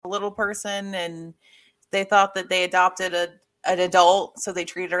little person, and they thought that they adopted an adult, so they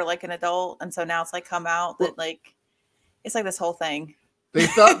treated her like an adult, and so now it's like come out that like it's like this whole thing. They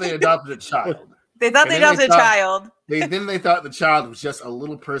thought they adopted a child. They thought they adopted a child. Then they thought the child was just a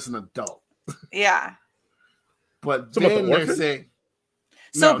little person adult. Yeah. But then they're saying...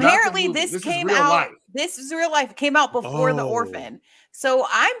 So apparently this came out... Life. This is real life. It came out before The Orphan. So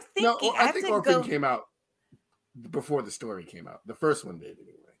I'm thinking... I think Orphan came out before the story came out. The first one did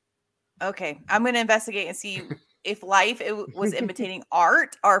anyway. Okay. I'm going to investigate and see if life was imitating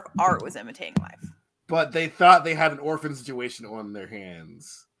art or if art was imitating life. But they thought they had an orphan situation on their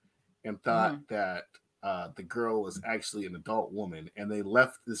hands and thought that the girl was actually an adult woman, and they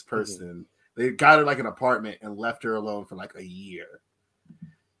left this person. They got her like an apartment and left her alone for like a year.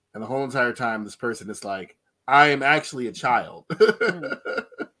 And the whole entire time, this person is like, I am actually a child.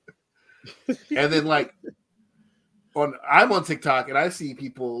 And then like I'm on TikTok and I see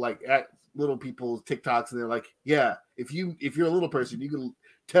people like at little people's TikToks and they're like, yeah, if you're a little person, you can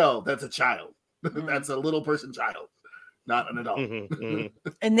tell that's a child. That's a little person child, not an adult.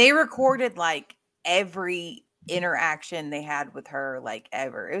 And they recorded like every interaction they had with her, like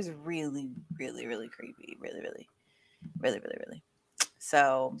ever. It was really, really, really creepy. Really, really, really, really, really.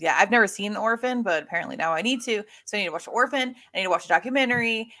 So yeah, I've never seen The Orphan, but apparently now I need to. So I need to watch The Orphan. I need to watch a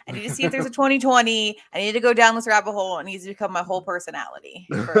documentary. I need to see if there's a 2020. I need to go down this rabbit hole. It needs to become my whole personality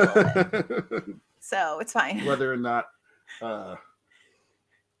for a little bit. So it's fine. Whether or not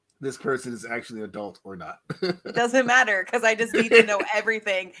this person is actually an adult or not. It doesn't matter because I just need to know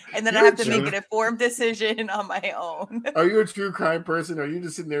everything. And then I have to make an informed decision on my own. Are you a true crime person? Or are you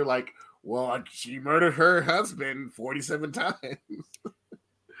just sitting there like, well, she murdered her husband 47 times.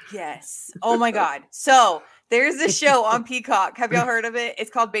 Yes. Oh my God. So there's this show on Peacock. Have y'all heard of it?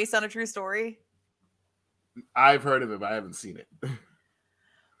 It's called Based on a True Story. I've heard of it, but I haven't seen it.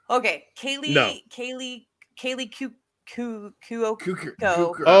 Okay. Kaylee Cuoco.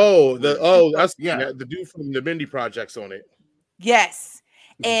 That's the dude from the Mindy Project's on it. Yes.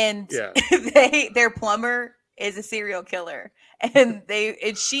 And their plumber is a serial killer, and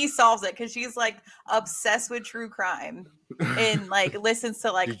she solves it because she's like obsessed with true crime and like listens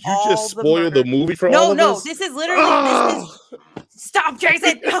to like. Did you all just spoil the movie for all of us? No, this is literally stop,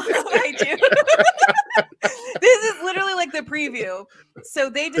 Jason. I do. This is literally like the preview. So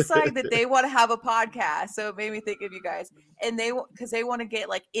they decide that they want to have a podcast. So it made me think of you guys, and because they want to get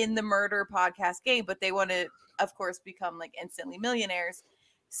like in the murder podcast game, but they want to, of course, become like instantly millionaires.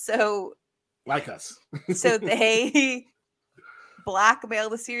 So. Like us. So they blackmail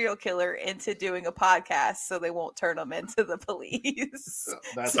the serial killer into doing a podcast so they won't turn them into the police.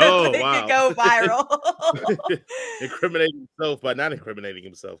 So they can go viral. Incriminating himself by not incriminating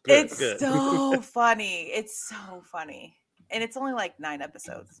himself. Good, it's so funny. It's so funny. And it's only like 9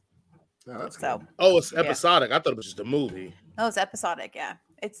 episodes. Oh, that's good. It's episodic. I thought it was just a movie. Oh, it's episodic, yeah.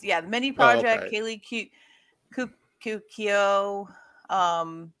 It's the Mini Project, Kaylee Cuoco.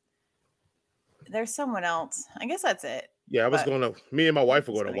 There's someone else. I guess that's it. Yeah, me and my wife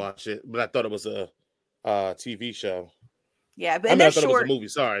were going to watch it, but I thought it was a TV show. Yeah, but I thought it was a movie.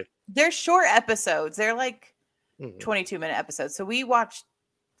 Sorry. They're short episodes. They're like 22-minute episodes. So we watched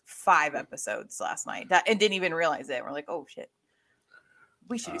 5 episodes last night and didn't even realize it. We're like, oh shit,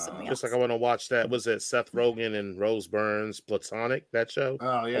 we should do something else. Just like I want to watch that. Was it Seth Rogen and Rose Byrne's Platonic? That show?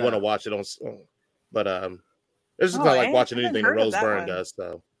 Oh yeah. I want to watch it it's just not like watching anything that Rose Byrne does.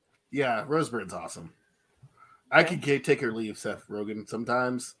 So. Yeah, Rose Byrne's awesome. I could take or leave Seth Rogen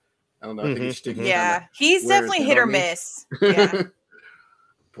sometimes. I don't know. I think he's sticking. Yeah, he's definitely hit or miss. Yeah.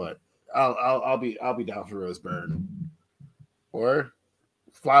 But I'll be down for Rose Byrne or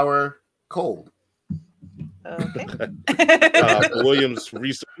Flower Cold. Okay. Williams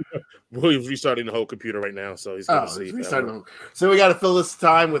restarting the whole computer right now, so he's going to see. So we got to fill this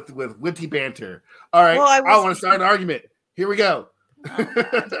time with witty banter. All right, I want to start an argument. Here we go.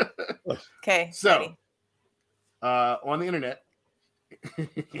 Okay. So, on the internet,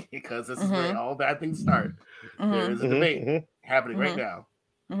 because this is where all bad things start, there is a debate happening right now.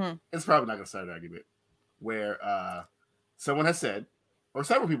 It's probably not going to start an argument where someone has said, or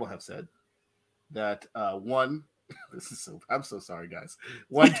several people have said, that I'm so sorry, guys.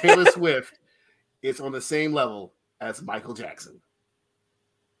 One, Taylor Swift is on the same level as Michael Jackson.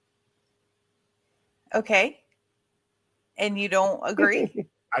 Okay. And you don't agree?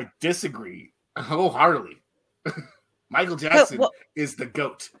 I disagree wholeheartedly. Michael Jackson is the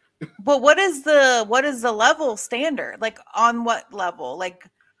GOAT. But what is the level standard? Like on what level? Like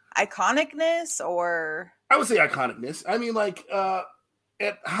iconicness or? I would say iconicness. I mean, like at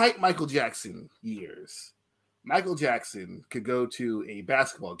height Michael Jackson years, Michael Jackson could go to a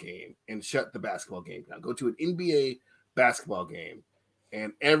basketball game and shut the basketball game down. Go to an NBA basketball game,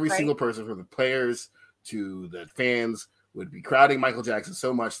 and every single person, from the players to the fans, would be crowding Michael Jackson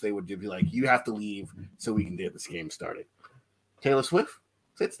so much they would be like, "You have to leave so we can get this game started." Taylor Swift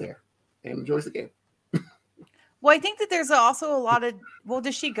sits there and enjoys the game. Well, I think that there's also a lot of. Well,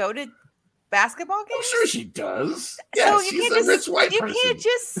 does she go to basketball games? I'm sure she does. Yeah, so she's a rich white person. You can't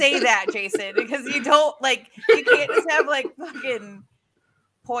just say that, Jason, because you don't like. You can't just have like fucking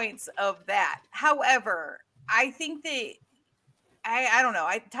points of that. However, I think that I don't know.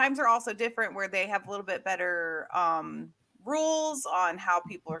 Times are also different where they have a little bit better rules on how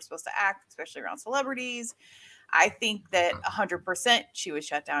people are supposed to act, especially around celebrities. I think that 100% she would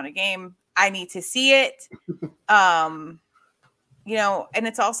shut down a game. I need to see it. You know, and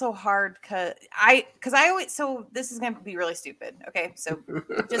it's also hard because I always, so this is going to be really stupid. Okay. So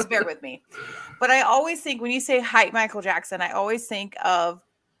just bear with me. But I always think when you say hype Michael Jackson, I always think of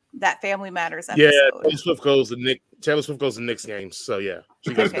that Family Matters episode. Yeah. Taylor Swift goes to Knicks games. So yeah.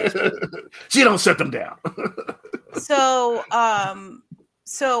 She don't shut them down. So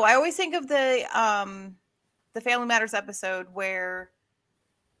I always think of the Family Matters episode where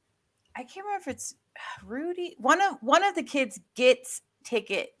I can't remember if it's Rudy. One of the kids gets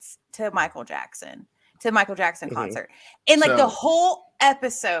tickets to Michael Jackson concert, and like the whole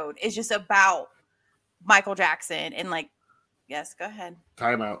episode is just about Michael Jackson. And like, yes, go ahead.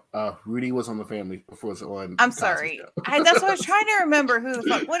 Time out. Rudy was on the Family before it was on. I'm sorry. That's what I was trying to remember. Who the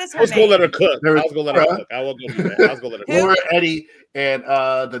fuck? What is her name? I was gonna let her cook. I was gonna let her cook. Laura, Eddie, and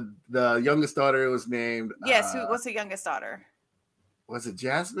the youngest daughter was named. Yes. What's the youngest daughter? Was it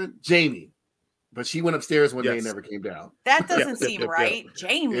Jasmine? Jamie. But she went upstairs one day and never came down. That doesn't seem right.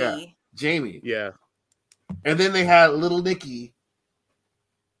 Jamie. Yeah. Jamie. Yeah. And then they had little Nikki.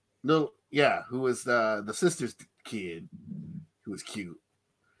 Who was the sister's kid, who was cute.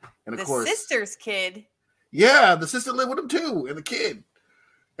 And of course, sister's kid. Yeah, the sister lived with him too, and the kid,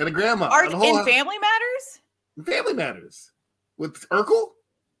 and the grandma. In Family Matters? Family Matters. With Urkel?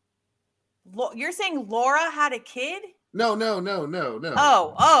 You're saying Laura had a kid? No. Oh,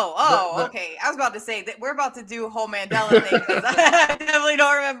 okay. I was about to say that we're about to do a whole Mandela thing because I definitely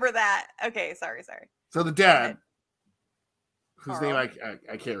don't remember that. Okay, sorry. So the dad, whose name I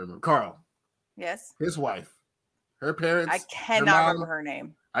can't remember, Carl. Yes. His wife, her parents. I cannot remember her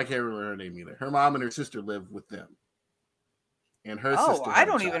name. I can't remember her name either. Her mom and her sister lived with them. And her sister. I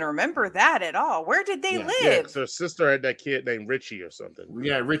don't even remember that at all. Where did they live? Yeah, so her sister had that kid named Richie or something.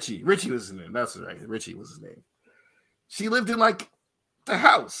 Yeah, Richie. Richie was his name. That's right. Richie was his name. She lived in like the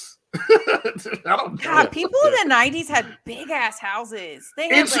house. People in the 90s had big ass houses. They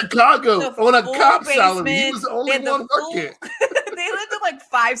had, in Chicago on a cop salary. He was the only one working. They lived in like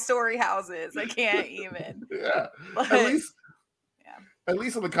 5-story houses. I can't even. Yeah. At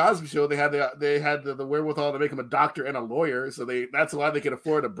least on the Cosby Show, they had the wherewithal to make him a doctor and a lawyer. So that's why they could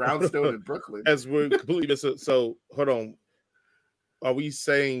afford a brownstone in Brooklyn. As we're completely missing. So hold on. Are we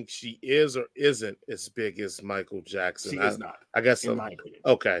saying she is or isn't as big as Michael Jackson? She is not. I guess so. In my opinion.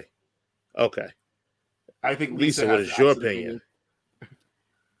 Okay. I think Lisa, what is your opinion?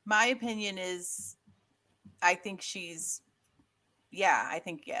 My opinion is, I think she's, I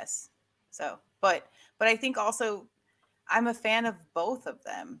think yes. So, but I think also I'm a fan of both of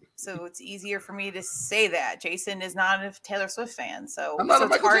them, so it's easier for me to say that. Jason is not a Taylor Swift fan, so I'm not a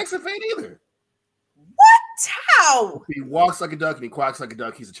Michael Jackson fan either. What? How? He walks like a duck and he quacks like a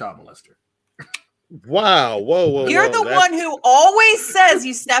duck. He's a child molester. Wow. Whoa. You're the one who always says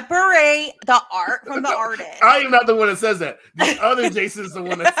you separate the art from the artist. I am not the one that says that. The other Jason is the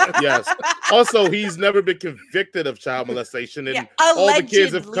one that says that. Yes. Also, he's never been convicted of child molestation, and all the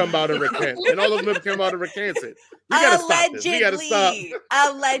kids have come out and recant. And all of them have come out and recanted. We gotta stop this. We gotta stop.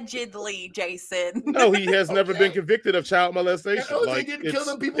 Allegedly, Jason. No, he has never been convicted of child molestation. Like,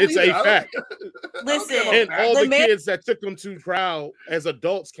 it's a fact. Listen, and all the kids that took them to trial as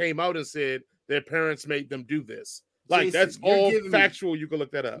adults came out and said their parents made them do this. Like, Jason, that's all factual. You can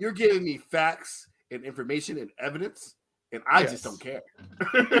look that up. You're giving me facts and information and evidence, and I just don't care.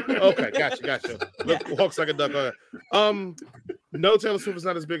 Okay, gotcha. Look, walks like a duck. No, Taylor Swift is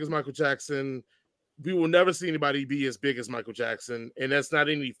not as big as Michael Jackson. We will never see anybody be as big as Michael Jackson, and that's not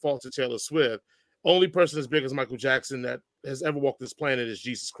any fault to Taylor Swift. Only person as big as Michael Jackson that has ever walked this planet is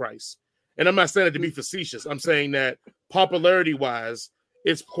Jesus Christ. And I'm not saying it to be facetious. I'm saying that popularity-wise,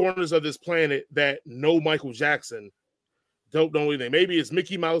 it's corners of this planet that know Michael Jackson don't know anything. Maybe it's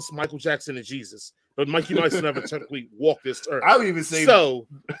Mickey Mouse, Michael Jackson, and Jesus. But Mickey Mouse never technically walked this earth. I would even say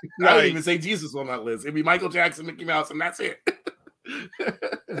Jesus on that list. It'd be Michael Jackson, Mickey Mouse, and that's it.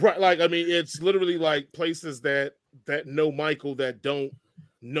 Right, like I mean, it's literally like places that know Michael that don't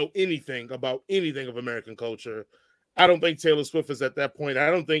know anything about anything of American culture. I don't think Taylor Swift is at that point. I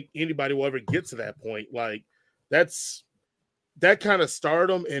don't think anybody will ever get to that point. Like that's that kind of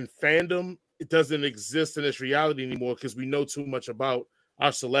stardom and fandom. It doesn't exist in this reality anymore because we know too much about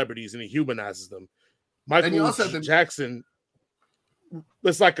our celebrities and it humanizes them. Michael Jackson,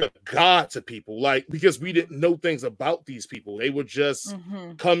 it's like a god to people, like because we didn't know things about these people. They would just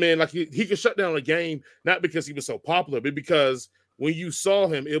come in, like he could shut down a game, not because he was so popular, but because when you saw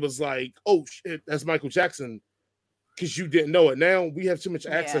him, it was like, oh shit, that's Michael Jackson, because you didn't know it. Now we have too much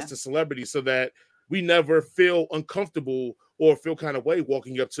access to celebrities so that we never feel uncomfortable or feel kind of way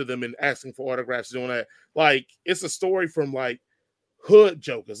walking up to them and asking for autographs and all that. Like it's a story from like hood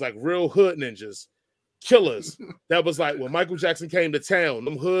jokers, like real hood ninjas. Killers that was like when Michael Jackson came to town,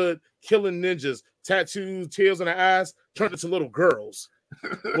 them hood killing ninjas, tattoos, tears in their eyes, turned into little girls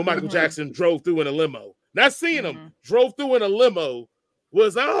when Michael Jackson drove through in a limo. Not seeing him, drove through in a limo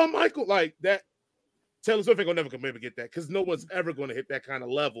was, oh, Michael, like that. Taylor Swift ain't gonna never maybe get that because no one's ever gonna hit that kind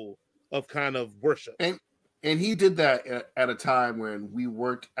of level of kind of worship. And he did that at a time when we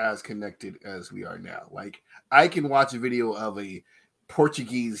weren't as connected as we are now. Like I can watch a video of a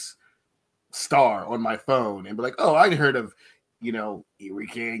Portuguese star on my phone and be like, oh, I'd heard of,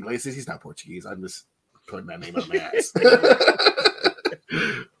 Enrique Iglesias. He's not Portuguese. I'm just putting that name on my ass.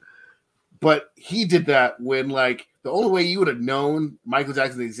 But he did that when, like, the only way you would have known Michael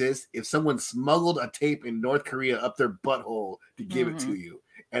Jackson exists if someone smuggled a tape in North Korea up their butthole to give it to you.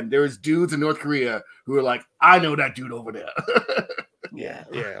 And there's dudes in North Korea who are like, I know that dude over there. Yeah.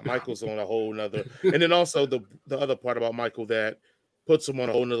 Michael's on a whole nother. And then also the other part about Michael that puts him on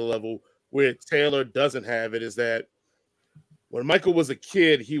a whole nother level where Taylor doesn't have it is that when Michael was a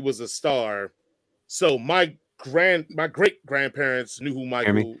kid, he was a star. So my great grandparents knew who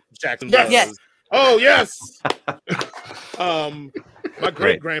Michael Jackson was. Yes. Oh yes. My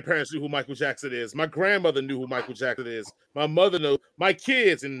great grandparents knew who Michael Jackson is. My grandmother knew who Michael Jackson is. My mother knows. My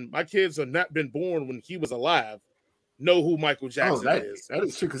kids have not been born when he was alive. Know who Michael Jackson is. That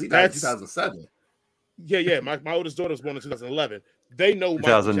is true because he died in 2007. Yeah. My oldest daughter was born in 2011. They know 2009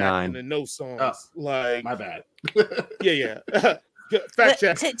 Michael Jackson and know songs. Like my bad. Yeah. Fact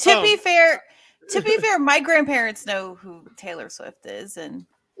check. To be fair, my grandparents know who Taylor Swift is, and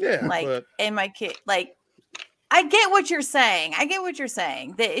and my kid, like, I get what you're saying.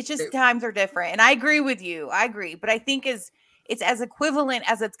 That it's just times are different, and I agree with you. I agree, but I think it's as equivalent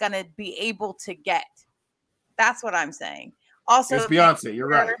as it's gonna be able to get. That's what I'm saying. Also, it's Beyonce. You're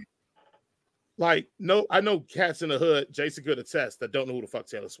right. Like, no, I know cats in the hood, Jason could attest, that don't know who the fuck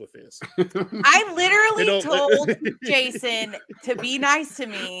Taylor Swift is. I literally told Jason to be nice to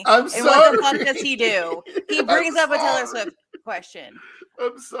me. I'm and sorry. What the fuck does he do? He brings up a Taylor Swift question.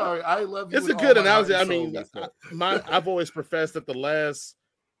 I'm sorry. I love you. It's a good analogy. I mean, I've always professed that the last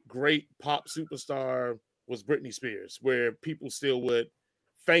great pop superstar was Britney Spears, where people still would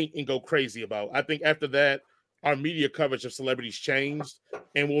faint and go crazy about. I think after that, our media coverage of celebrities changed,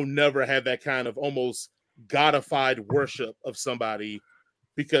 and we'll never have that kind of almost godified worship of somebody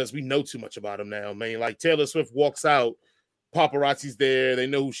because we know too much about them now, man. Like Taylor Swift walks out, paparazzi's there, they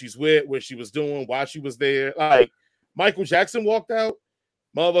know who she's with, where she was doing, why she was there. Like Michael Jackson walked out,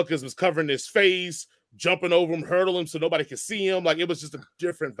 motherfuckers was covering his face, jumping over him, hurdling him so nobody could see him. Like it was just a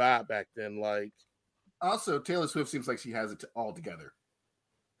different vibe back then. Like also, Taylor Swift seems like she has it all together.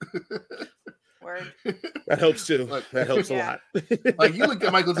 Word. That helps too. That helps a lot. Like you look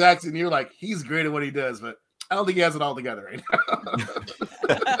at Michael Jackson, and you're like, he's great at what he does, but I don't think he has it all together right now.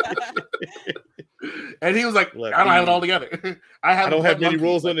 And he was like, I don't have it all together. I don't have many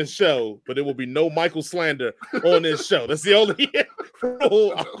rules on this show, but there will be no Michael slander on this show. That's the only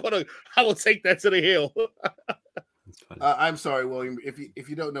rule. I will take that to the hill. I'm sorry, William. If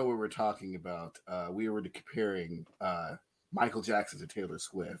you don't know what we're talking about, we were comparing Michael Jackson to Taylor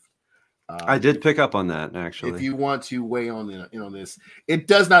Swift. I did pick up on that, actually. If you want to weigh on on this, it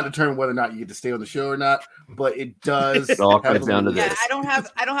does not determine whether or not you get to stay on the show or not, but it does. It all comes down to this. Yeah,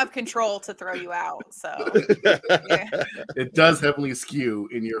 I don't have control to throw you out, so it does heavily skew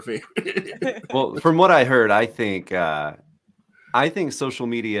in your favor. Well, from what I heard, I think social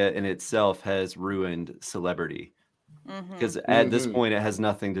media in itself has ruined celebrity because at this point, it has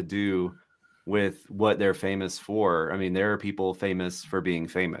nothing to do with what they're famous for. I mean, there are people famous for being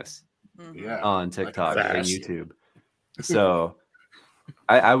famous. On TikTok and YouTube. So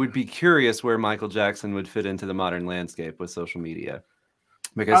I would be curious where Michael Jackson would fit into the modern landscape with social media,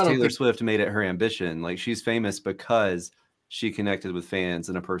 because Taylor Swift made it her ambition. Like she's famous because she connected with fans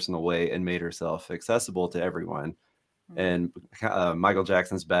in a personal way and made herself accessible to everyone. and Michael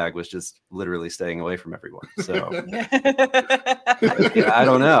Jackson's bag was just literally staying away from everyone. So I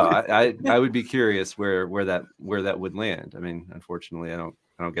don't know. I would be curious where that would land. I mean, unfortunately, I don't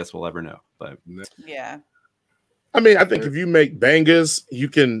guess we'll ever know. But yeah. I mean, I think if you make bangers, you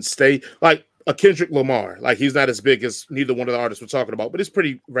can stay like a Kendrick Lamar. Like, he's not as big as neither one of the artists we're talking about, but it's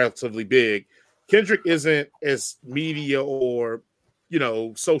pretty relatively big. Kendrick isn't as media or,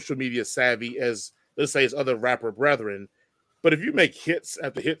 social media savvy as, let's say, his other rapper brethren. But if you make hits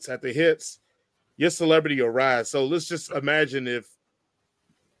after hits after hits, your celebrity will rise. So let's just imagine if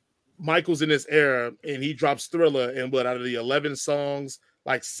Michael's in this era and he drops Thriller, and out of the 11 songs,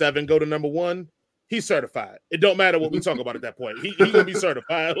 like 7 go to number 1, he's certified. It don't matter what we talk about at that point. He gonna be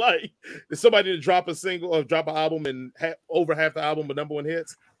certified. Like, if somebody to drop a single or drop an album and over half the album with number 1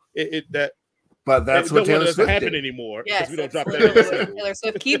 hits, But that's what Taylor Swift doesn't happen did. anymore. Yes, we don't drop that. Taylor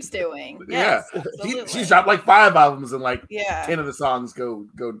Swift keeps doing. Yes, yeah, she's dropped like 5 albums and like 10 of the songs go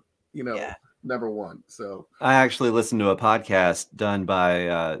number 1. So I actually listened to a podcast done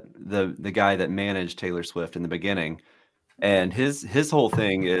by the guy that managed Taylor Swift in the beginning. And his whole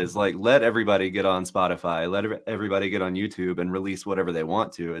thing is like, let everybody get on Spotify, let everybody get on YouTube and release whatever they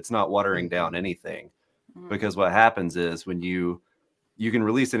want to. It's not watering down anything, because what happens is when you can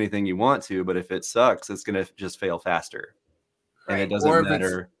release anything you want to, but if it sucks, it's going to just fail faster. Right. And it doesn't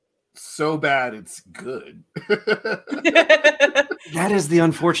matter. So bad it's good. That is the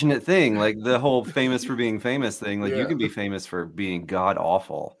unfortunate thing. Like the whole famous for being famous thing. Like you can be famous for being god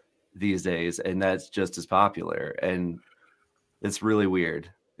awful these days, and that's just as popular. And it's really weird.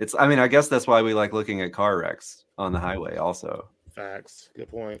 I guess that's why we like looking at car wrecks on the highway also. Facts. Good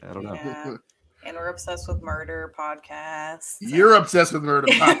point. I don't know. Yeah. And we're obsessed with murder podcasts. You're obsessed with murder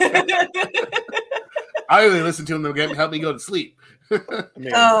podcasts. I only listen to them to help me go to sleep.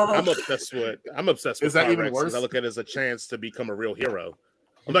 I'm obsessed with Is that car even wrecks, worse? I look at it as a chance to become a real hero.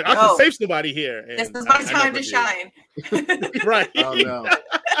 I'm like, I can save somebody here. And this is my time to shine. Right. Oh no.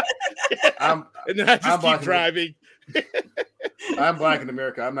 And then I just keep driving. I'm Black in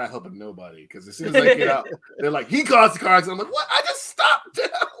America. I'm not helping nobody, because as soon as I get out, they're like, he caused the car accident. I'm like, what? I just stopped to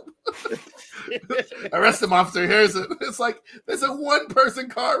help. Arrest him, officer. It's like there's a 1-person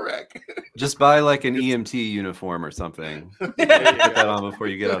car wreck. Just buy like an EMT uniform or something. Put that on before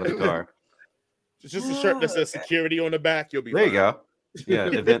you get out of the car. It's just a shirt that says security on the back. You'll be there. fine. You go. Yeah,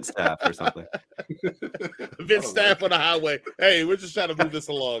 event staff or something. Event staff on the highway. Hey, we're just trying to move this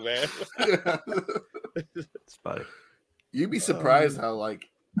along, man. It's funny. You'd be surprised how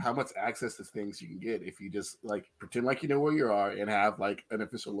much access to things you can get if you just like pretend like you know where you are and have like an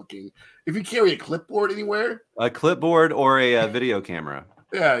official looking. If you carry a clipboard anywhere, a clipboard or a video camera.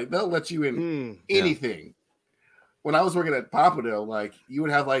 Yeah, they'll let you in anything. Yeah. When I was working at Papado, like you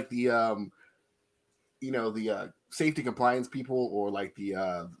would have like the safety compliance people or like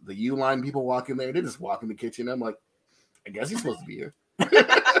the U-line people walk in there. They just walk in the kitchen. I'm like, I guess he's supposed to be here. I'm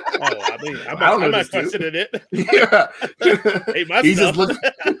not questioning it. Yeah. Hey, he just looks.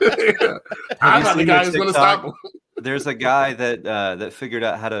 I'm not the guy who's going to stop him. There's a guy that figured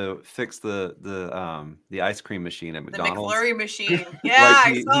out how to fix the ice cream machine at McDonald's. The McFlurry machine. Yeah,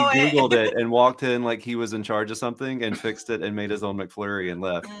 like he Googled it and walked in like he was in charge of something and fixed it and made his own McFlurry and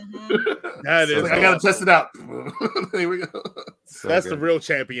left. Mm-hmm. That is. I gotta test it out. There we go. That's the real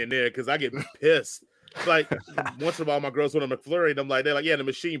champion there, because I get pissed. Like once in a while, my girls want a McFlurry, and they're like, yeah, the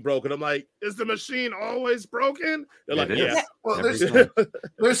machine broke, and I'm like, is the machine always broken? They're like, yeah. Well,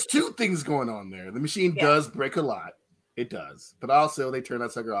 there's 2 things going on there. The machine does break a lot, it does, but also they turn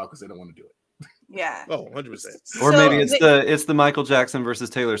that sucker off because they don't want to do it. Yeah. Oh, 100%. Or maybe it's the Michael Jackson versus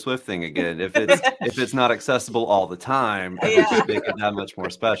Taylor Swift thing again. If it's not accessible all the time, it just make it that much more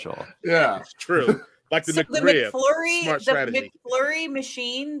special. Yeah, it's true. Like the McFlurry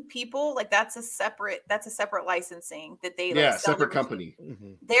machine people, like that's a separate licensing that they separate company.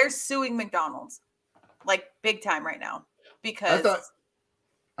 Mm-hmm. They're suing McDonald's like big time right now because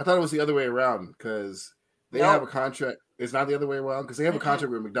I thought it was the other way around, because they have a contract. It's not the other way around, because they have a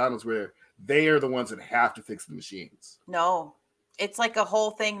contract with McDonald's where they are the ones that have to fix the machines. No, it's like a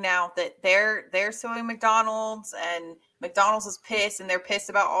whole thing now that they're suing McDonald's, and McDonald's is pissed, and they're pissed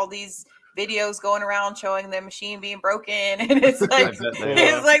about all these videos going around showing the machine being broken, and it's like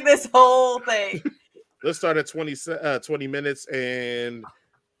this whole thing. Let's start at 20 minutes, and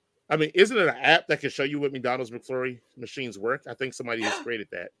I mean, isn't it an app that can show you what McDonald's McFlurry machines work? I think somebody has created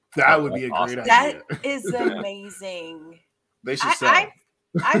that. That would be a great idea. That is amazing. They should sell.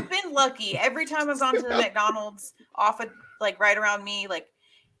 I've been lucky every time I've gone to the McDonald's off of like right around me. Like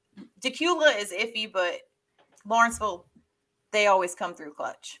Tequila is iffy, but Lawrenceville, they always come through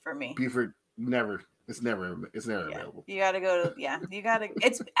clutch for me. Buford, never. It's never available. You gotta go to I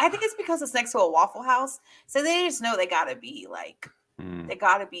think it's because it's next to a Waffle House. So they just know they gotta be like they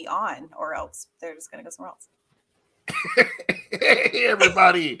gotta be on, or else they're just gonna go somewhere else. Hey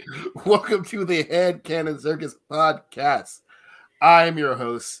everybody, welcome to the Head Cannon Circus podcast. I am your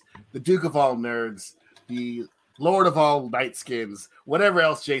host, the Duke of all nerds, the Lord of all night skins, whatever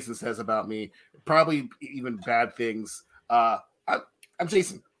else Jason says about me, probably even bad things. I'm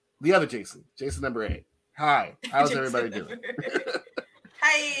Jason, the other Jason number 8. Hi, how's everybody doing?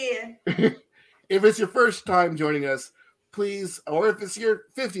 Hi. If it's your first time joining us, please, or if it's your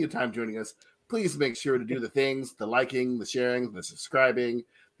 50th time joining us, please make sure to do the things, the liking, the sharing, the subscribing,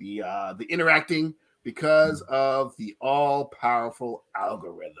 the interacting, because of the all-powerful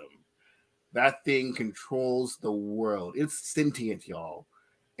algorithm. That thing controls the world. It's sentient, y'all,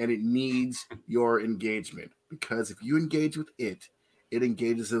 and it needs your engagement, because if you engage with it, it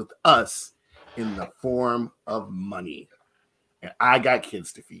engages with us in the form of money. And I got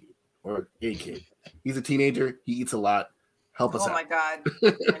kids to feed, or a kid. He's a teenager. He eats a lot. Help us out. Oh my God.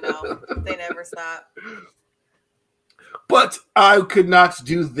 I know. They never stop. But I could not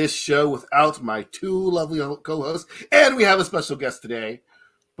do this show without my 2 lovely co-hosts. And we have a special guest today.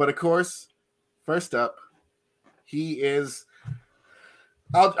 But of course, first up, he is...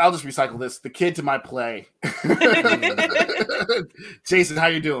 I'll just recycle this. The kid to my play. Jason, how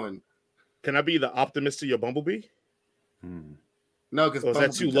you doing? Can I be the optimist to your Bumblebee? No, because is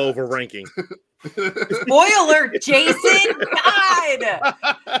that too low of a ranking? Spoiler, Jason died.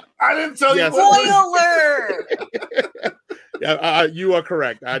 I didn't tell you. Spoiler. Yeah, you are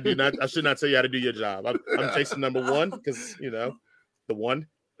correct. I should not tell you how to do your job. I'm Jason number 1 because the one.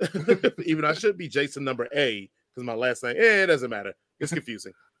 Even I should be Jason number A because my last name. It doesn't matter. It's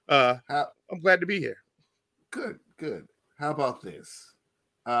confusing. I'm glad to be here. Good. How about this?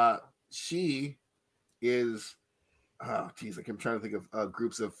 She is. Oh, geez, I'm trying to think of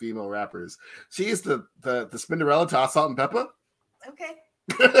groups of female rappers. She is the Spinderella to Salt and Pepper. Okay,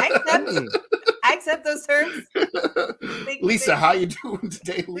 I accept those terms. Lisa, how you doing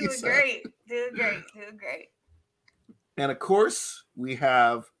today, Lisa? Doing great. And of course, we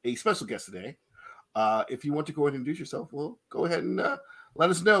have a special guest today. If you want to go ahead and introduce yourself, well, go ahead and let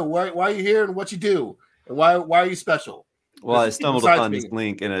us know why you're here and what you do and why are you special. Well, I stumbled upon this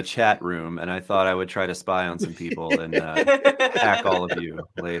link in a chat room, and I thought I would try to spy on some people and hack all of you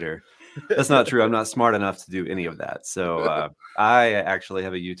later. That's not true. I'm not smart enough to do any of that. So I actually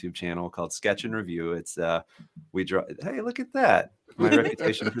have a YouTube channel called Sketch and Review. It's we draw. Hey, look at that. My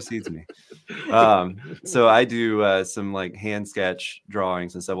reputation precedes me. So I do some like hand sketch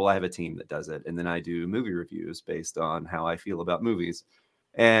drawings and stuff. Well, I have a team that does it, and then I do movie reviews based on how I feel about movies.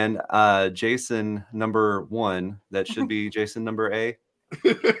 And Jason number 1, that should be Jason number A.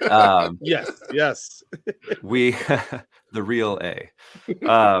 Yes. We the real A.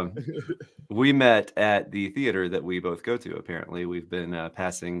 We met at the theater that we both go to. Apparently, we've been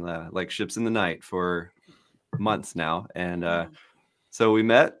passing like ships in the night for months now, and so we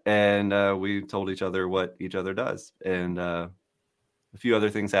met and we told each other what each other does, and a few other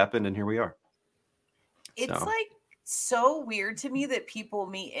things happened, and here we are. It's so weird to me that people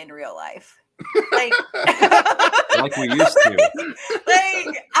meet in real life. Like we used to.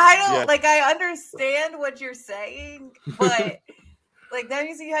 I don't I understand what you're saying, but that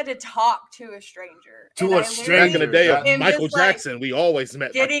means you had to talk to a stranger. Back in the day of Michael Jackson, we always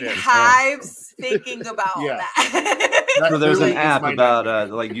met. Getting hives thinking about that. So there's an app about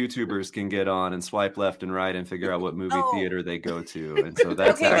YouTubers can get on and swipe left and right and figure out what movie theater they go to, and so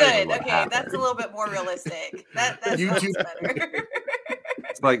that's good. Okay, that's a little bit more realistic. That's YouTube better.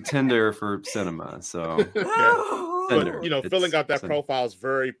 It's like Tinder for cinema. So Tinder, filling out that profile is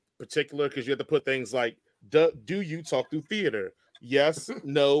very particular because you have to put things like, do you talk through theater? Yes,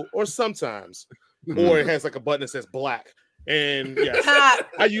 no, or sometimes. Or it has like a button that says black. And yes,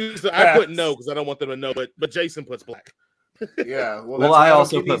 I put no because I don't want them to know, but Jason puts black. Yeah. Well, I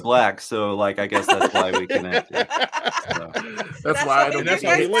also put black, so I guess that's why we connected. So. That's why I don't. That's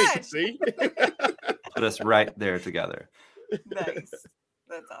how we link. See, put us right there together. Nice.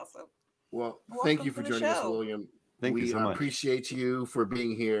 That's awesome. Well, thank you for joining us, William. Thank you so much. We appreciate you for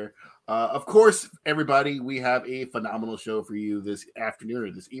being here. Of course, everybody, we have a phenomenal show for you this afternoon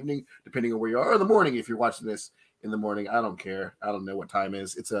or this evening, depending on where you are, or the morning if you're watching this in the morning. I don't care. I don't know what time it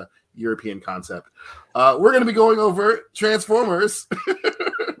is. It's a European concept. We're going to be going over Transformers,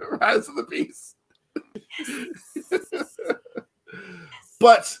 Rise of the Beast.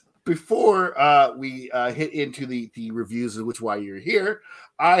 But before we hit into the reviews of which why you're here,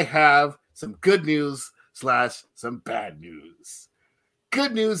 I have some good news / some bad news.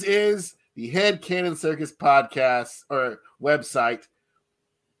 Good news is the Head Canon Circus podcast or website,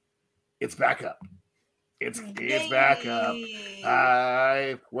 it's back up. It's back up.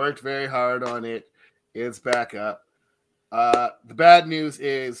 I worked very hard on it. It's back up. The bad news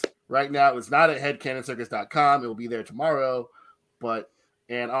is right now it's not at headcanoncircus.com. It will be there tomorrow.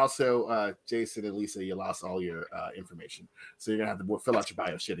 And also, Jason and Lisa, you lost all your information. So you're going to have to fill out your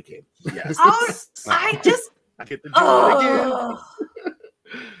bio shit again. Yes. I get to do it again.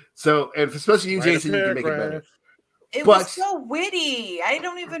 So, and especially you, Jason, you can make it better. It was so witty. I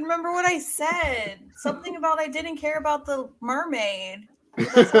don't even remember what I said. Something about I didn't care about the mermaid.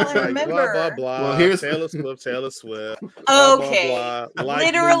 That's all I remember. Blah, blah, blah. Well, here's Taylor Swift. Okay. Blah, blah, blah.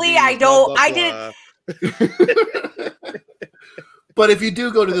 Literally, Movies, I don't. blah, blah, I blah. didn't. But if you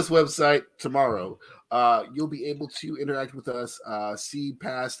do go to this website tomorrow, you'll be able to interact with us, see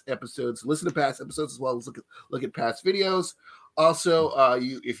past episodes, listen to past episodes, as well as look at past videos. Also,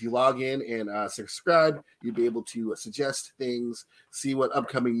 if you log in and subscribe, you'll be able to suggest things, see what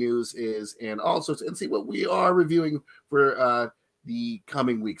upcoming news is, and all sorts, and see what we are reviewing for the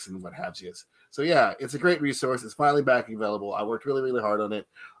coming weeks and what have you. So yeah, it's a great resource. It's finally back available. I worked really, really hard on it.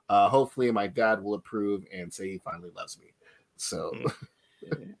 Hopefully, my dad will approve and say he finally loves me. So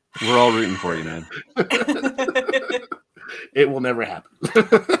we're all rooting for you, man. It will never happen.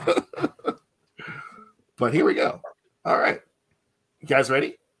 But here we go. All right. You guys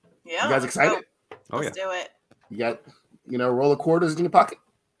ready? Yeah. You guys excited? Let's do it. You got, a roll of quarters in your pocket?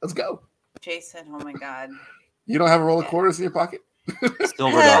 Let's go. Jason, oh my God. You don't have a roll of quarters in your pocket?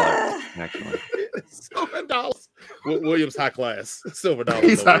 Silver dollar, actually. Silver dollars. Williams high class. Silver dollars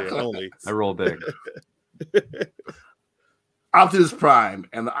He's high class. only. I roll big. Optimus Prime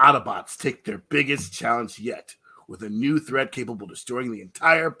and the Autobots take their biggest challenge yet. With a new threat capable of destroying the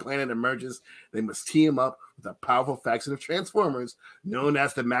entire planet emerges, they must team up with a powerful faction of Transformers known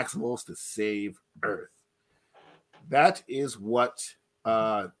as the Maximals to save Earth. That is what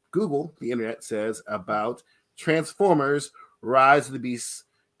Google, the internet, says about Transformers Rise of the Beasts,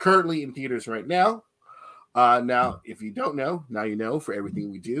 currently in theaters right now. Now, if you don't know, now you know. For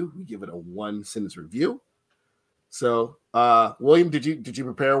everything we do, we give it a 1-sentence review. So, William, did you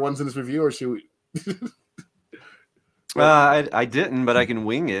prepare a 1-sentence review, or should we? I didn't, but I can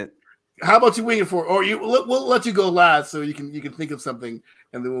wing it. How about you wing it we'll let you go last so you can think of something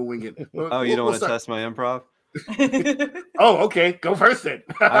and then we'll wing it. You don't want to test my improv? Oh, okay. Go first then.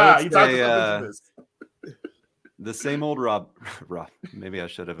 I would say, the same old Rob. Maybe I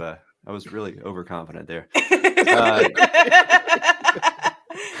should have. I was really overconfident there.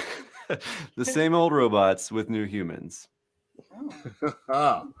 The same old robots with new humans.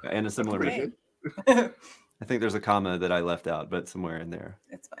 And a similar mission. I think there's a comma that I left out, but somewhere in there.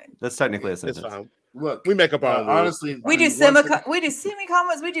 It's fine. That's technically a sentence. It's fine. Look, we make up our own honestly. We do semicolons. We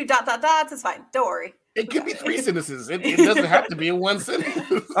do dots. It's fine. Don't worry. It could be 3 sentences. It doesn't have to be in 1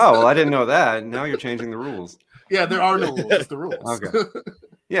 sentence. Oh, well, I didn't know that. Now you're changing the rules. Yeah, there are no rules. It's the rules. Okay.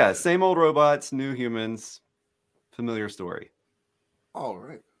 Yeah, same old robots, new humans, familiar story. All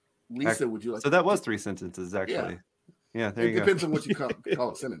right. Lisa, would you like? So that was 3 sentences, actually. Yeah, there you go. It depends on what you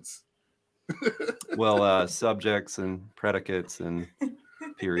call a sentence. Well, subjects and predicates and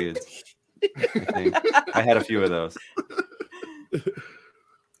periods. I think I had a few of those.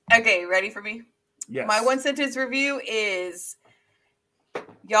 Okay, ready for me? Yes. My 1-sentence review is: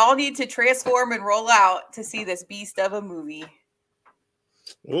 y'all need to transform and roll out to see this beast of a movie.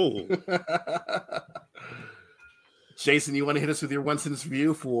 Ooh. Jason, you want to hit us with your 1-sentence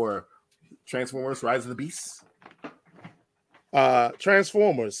review for Transformers: Rise of the Beasts?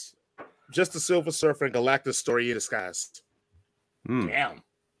 Transformers. Just a Silver Surfer and Galactus story in disguise. Damn,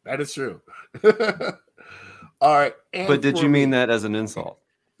 that is true. All right. But did you mean that as an insult?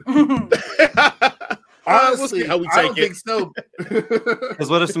 Honestly, how we I take don't it. think so. Because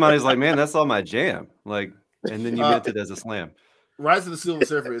what if somebody's like, man, that's all my jam? Like, and then you meant it as a slam. Rise of the Silver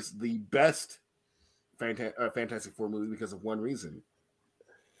Surfer is the best Fantastic Four movie because of one reason.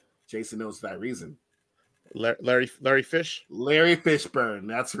 Jason knows that reason. Larry Fish? Larry Fishburne.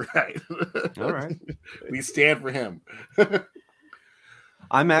 That's right. All right. We stand for him.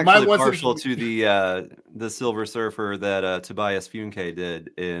 I'm actually partial to the Silver Surfer that Tobias Funke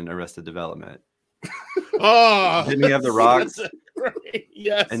did in Arrested Development. Oh, didn't he have the rocks? Right.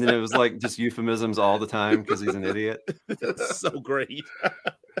 Yes. And then it was like just euphemisms all the time because he's an idiot. That's so great.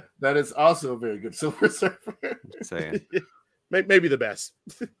 That is also a very good Silver Surfer. Just saying. Maybe the best.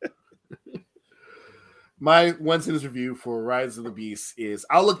 My 1-sentence review for Rise of the Beast is: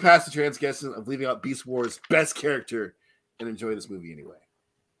 I'll look past the transgression of leaving out Beast War's best character and enjoy this movie anyway.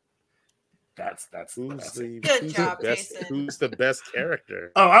 That's Good job, Jason. Who's the best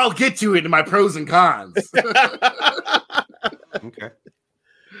character? Oh, I'll get to it in my pros and cons. Okay.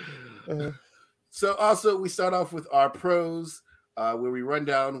 So also we start off with our pros, where we run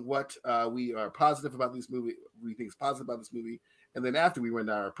down what we are positive about this movie, we think is positive about this movie, and then after we run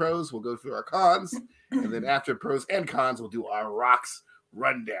down our pros, we'll go through our cons, and then after pros and cons, we'll do our rocks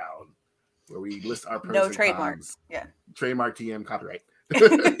rundown, where we list our pros and trademarks. cons. Yeah. Trademark, TM, copyright.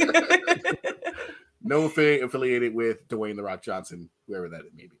 No affiliated with Dwayne The Rock Johnson, whoever that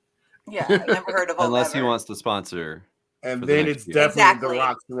may be. Yeah, I've never heard of him. Unless he wants to sponsor. And then it's definitely exactly. The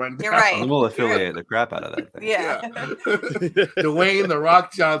Rock's rundown. You're right. And we'll affiliate the crap out of that thing. Yeah. Dwayne The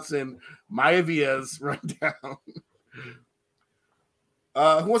Rock Johnson, Maya Villa's rundown.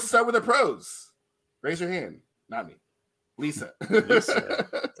 Who wants to start with the pros? Raise your hand. Not me. Lisa.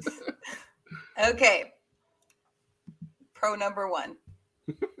 Okay. Pro number 1.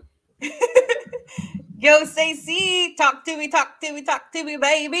 Yo, Stacey, talk to me,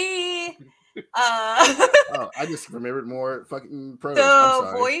 baby. Oh, I just remembered more fucking pros.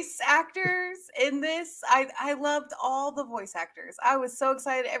 The voice actors in this, I loved all the voice actors. I was so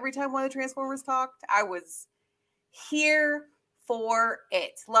excited every time one of the Transformers talked. I was here for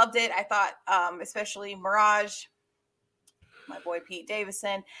it. Loved it. I thought, especially Mirage, my boy Pete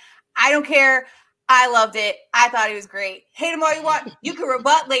Davidson. I don't care. I loved it. I thought he was great. Hate him all you want. You can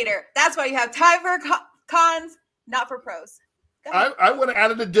rebut later. That's why you have time for cons, not for pros. I want to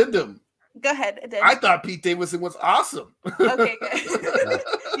add an addendum. Go ahead. I thought Pete Davidson was awesome. Okay, good.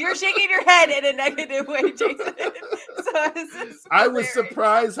 You're shaking your head in a negative way, Jason. I was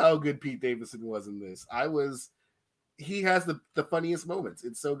surprised how good Pete Davidson was in this. He has the funniest moments.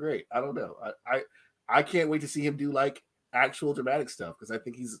 It's so great. I don't know. I can't wait to see him do like actual dramatic stuff because I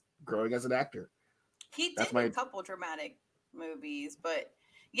think he's growing as an actor. He did a couple dramatic movies, but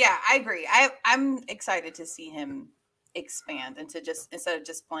yeah, I agree. I'm excited to see him expand and to just instead of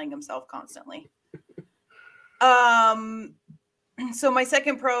just playing himself constantly. So my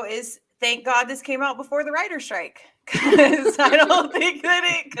second pro is thank God this came out before the writer's strike because I don't think that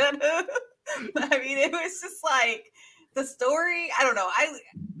it could have. I mean, it was just like the story. I don't know.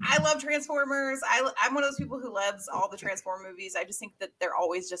 I love Transformers. I'm one of those people who loves all the Transformer movies. I just think that they're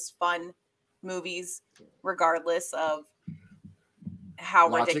always just fun movies, regardless of how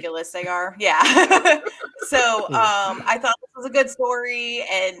ridiculous they are. Yeah. So I thought this was a good story,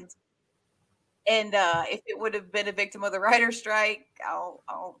 and if it would have been a victim of the writer's strike, I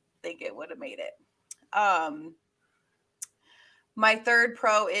don't think it would have made it. My third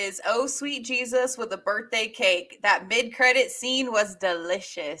pro is Oh Sweet Jesus with a birthday cake. That mid-credit scene was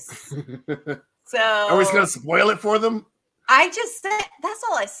delicious. So are we just gonna spoil it for them? I just said that's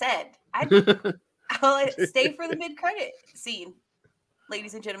all I said. I'll stay for the mid-credit scene,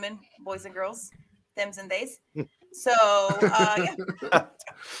 ladies and gentlemen, boys and girls, thems and theys. So yeah.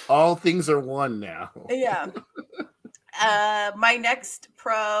 All things are one now. Yeah. My next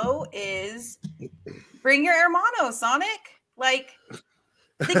pro is bring your hermano, Sonic. Like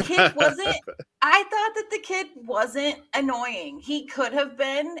the kid wasn't. I thought that the kid wasn't annoying. He could have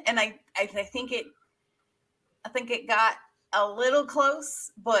been, and I think it got a little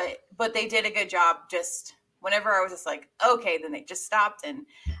close, but they did a good job. Just whenever I was just like, okay, then they just stopped, and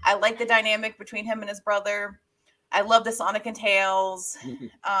I like the dynamic between him and his brother. I love the Sonic and Tails,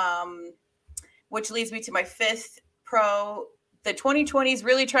 which leads me to my fifth pro. The 2020s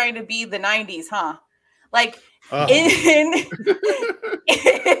really trying to be the 90s, huh? Like in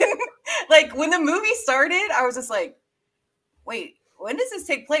like when the movie started, I was just like, wait, when does this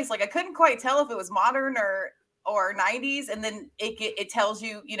take place? Like I couldn't quite tell if it was modern or 90s, and then it tells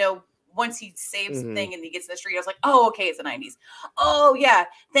you, you know, once he saves the thing and he gets in the street, I was like, oh, okay, it's the 90s. Oh yeah,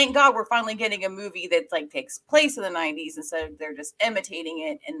 thank God we're finally getting a movie that like takes place in the 90s instead of they're just imitating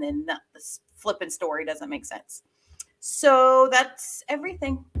it, and then the flipping story doesn't make sense. So that's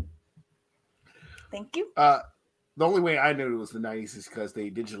everything. Thank you. The only way I knew it was the 90s is because they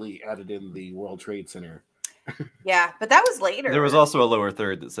digitally added in the World Trade Center. Yeah, but that was later. There was also a lower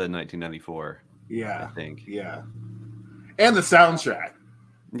third that said 1994. Yeah, I think. Yeah, and the soundtrack.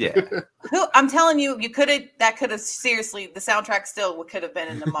 Yeah. I'm telling you, that could have seriously, the soundtrack still could have been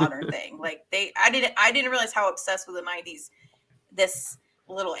in the modern thing. Like I didn't realize how obsessed with the 90s this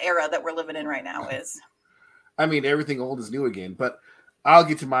little era that we're living in right now is. I mean, everything old is new again, but I'll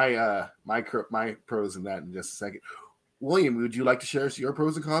get to my my pros in that in just a second. William, would you like to share your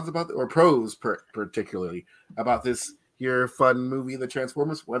pros and cons about or pros particularly about this your fun movie, The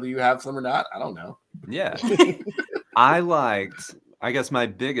Transformers? Whether you have some or not, I don't know. Yeah, I guess my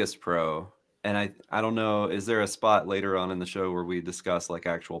biggest pro and I don't know, is there a spot later on in the show where we discuss like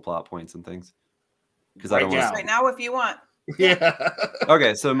actual plot points and things? Because I don't want right now if you want. Yeah.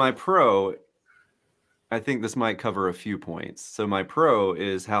 Okay, so my pro, I think this might cover a few points. So my pro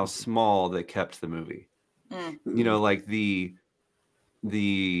is how small they kept the movie. You know, like the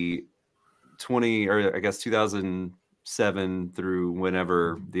 20 or I guess 2007 through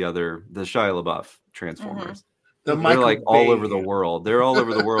whenever the Shia LaBeouf Transformers. They're like all over the world. They're all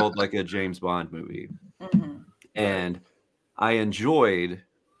over the world like a James Bond movie. And I enjoyed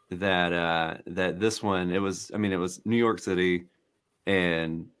that that this one, it was New York City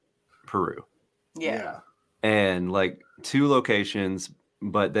and Peru. Yeah. And like 2 locations,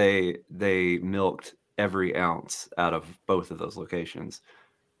 but they milked every ounce out of both of those locations.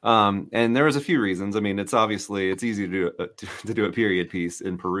 And there was a few reasons. I mean, it's easy to do a period piece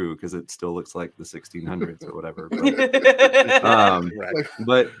in Peru because it still looks like the 1600s or whatever.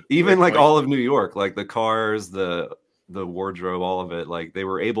 But even like all of New York, like the cars, the wardrobe, all of it, like they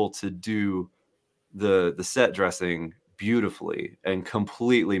were able to do the set dressing beautifully and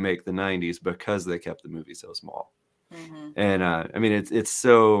completely make the 90s because they kept the movie so small. And I mean, it's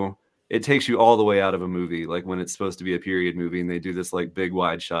so, it takes you all the way out of a movie, like when it's supposed to be a period movie and they do this like big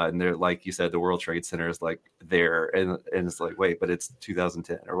wide shot and they're like you said, the World Trade Center is like there and it's like, wait, but it's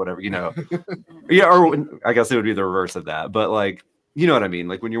 2010 or whatever, you know. Yeah, or I guess it would be the reverse of that, but like, you know what I mean,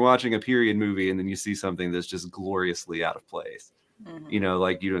 like when you're watching a period movie and then you see something that's just gloriously out of place, you know,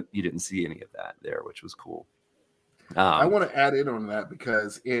 like you didn't see any of that there, which was cool. I want to add in on that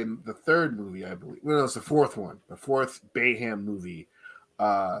because in the third movie, I believe, well, it's the fourth one, the fourth Bayham movie,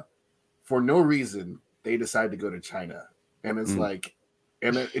 for no reason, they decided to go to China. And it's like,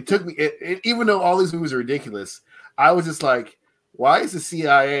 and it took me, even though all these movies are ridiculous, I was just like, why does the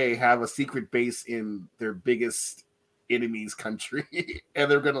CIA have a secret base in their biggest enemy's country?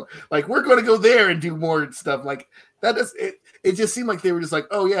 And they're going to, like, we're going to go there and do more stuff. Like, that is, it just seemed like they were just like,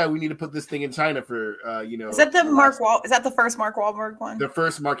 oh, yeah, we need to put this thing in China for, you know. Is that the is that the first Mark Wahlberg one? The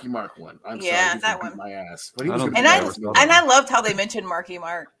first Marky Mark one. I'm sorry. That one. My ass. But he was I loved how they mentioned Marky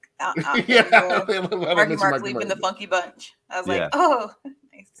Mark. Marky Mark leaving the Funky Bunch. I was like, oh,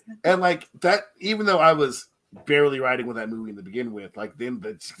 nice. And like that, even though I was barely riding with that movie to begin with, like then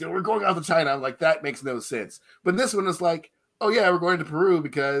we're going out to China. I'm like, that makes no sense. But this one is like, oh yeah, we're going to Peru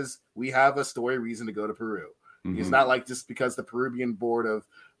because we have a story reason to go to Peru. It's not like just because the Peruvian board of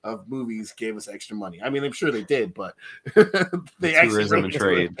movies gave us extra money. I mean, I'm sure they did, but the Tourism and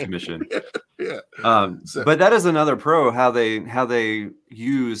Trade Commission. Yeah. But that is another pro, how they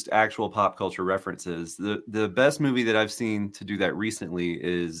used actual pop culture references. The best movie that I've seen to do that recently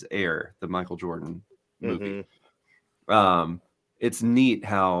is Air, the Michael Jordan movie. It's neat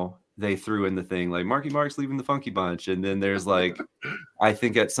how they threw in the thing like Marky Mark's leaving the Funky Bunch, and then there's like, I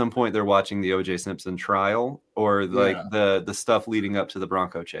think at some point they're watching the O.J. Simpson trial or like the stuff leading up to the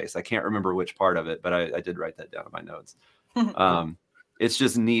Bronco chase. I can't remember which part of it, but I did write that down in my notes. It's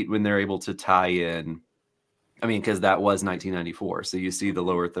just neat when they're able to tie in. I mean, because that was 1994, so you see the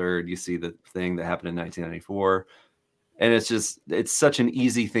lower third, you see the thing that happened in 1994, and it's such an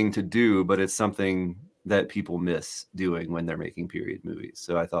easy thing to do, but it's something that people miss doing when they're making period movies.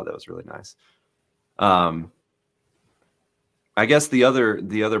 So I thought that was really nice. I guess the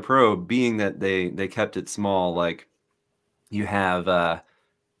other pro being that they kept it small, like you have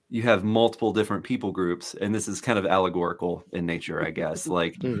multiple different people groups, and this is kind of allegorical in nature, I guess.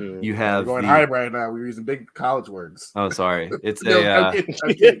 Like you have we're going high right now. We're using big college words. Oh, sorry. It's I'm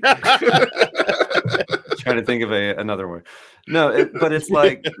kidding. Trying to think of another word. No, but it's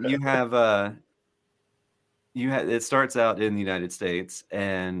like you have it starts out in the United States,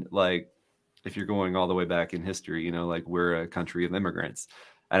 and like if you're going all the way back in history, you know, like we're a country of immigrants.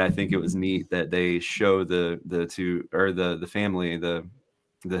 And I think it was neat that they show the family, the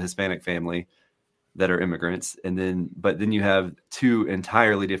Hispanic family that are immigrants, and then you have 2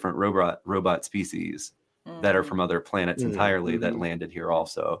 entirely different robot species that are from other planets entirely that landed here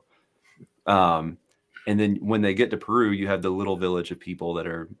also. And then when they get to Peru, you have the little village of people that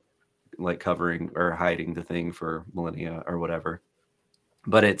are like covering or hiding the thing for millennia or whatever.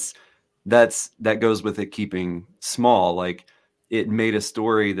 But that goes with it keeping small. Like it made a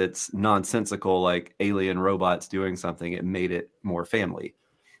story that's nonsensical, like alien robots doing something. It made it more family.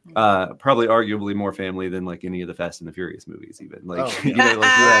 Probably arguably more family than like any of the Fast and the Furious movies, even. Like, you know,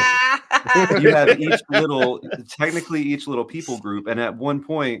 like you have each little people group, and at one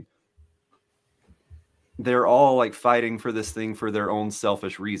point they're all like fighting for this thing for their own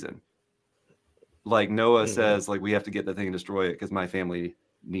selfish reason. Like Noah says, like, we have to get the thing and destroy it because my family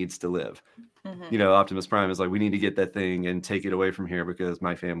needs to live. You know, Optimus Prime is like, we need to get that thing and take it away from here because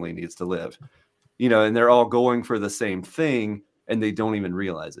my family needs to live. You know, and they're all going for the same thing and they don't even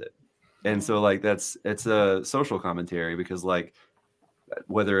realize it. And so like it's a social commentary because like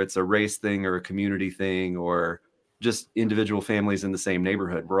whether it's a race thing or a community thing or just individual families in the same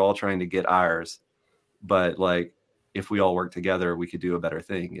neighborhood, we're all trying to get ours. But like if we all work together, we could do a better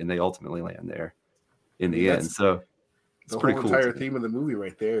thing. And they ultimately land there in the end. So it's pretty cool. The whole entire theme of the movie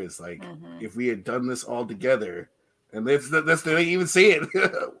right there is like, if we had done this all together, and that's the way you even see it,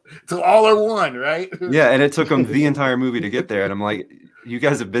 till all are one, right? Yeah, and it took them the entire movie to get there, and I'm like, you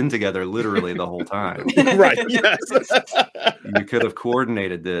guys have been together literally the whole time, right? Yes, you could have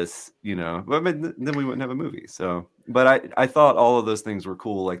coordinated this, you know, but then we wouldn't have a movie. So, but I thought all of those things were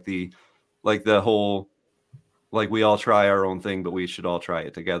cool, like the whole, like we all try our own thing, but we should all try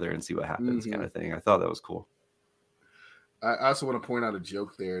it together and see what happens, kind of thing. I thought that was cool. I also want to point out a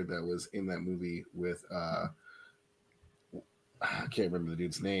joke there that was in that movie with I can't remember the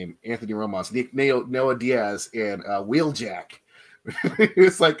dude's name, Anthony Ramos, Noah Diaz, and Wheeljack.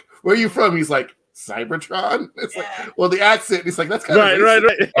 It's like, where are you from? He's like, Cybertron. It's like, well, the accent. He's like, that's kind of right.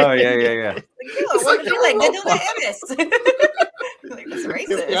 Oh yeah. It's like, that's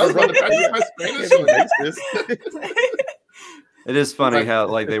racist. I was about to practice my Spanish. It is funny how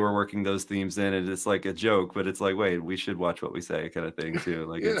like they were working those themes in, and it's like a joke, but it's like, wait, we should watch what we say, kind of thing too.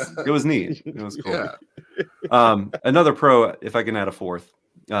 Like it was neat. It was cool. Yeah. Another pro, if I can add a fourth.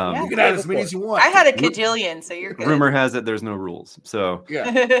 You can add as many as you want. I had a cajillion, so you're good. Rumor has it there's no rules. So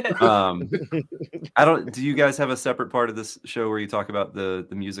I don't. Do you guys have a separate part of this show where you talk about the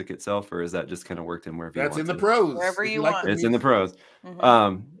music itself, or is that just kind of worked in wherever you want? That's in the pros. Wherever you want. It's in the pros.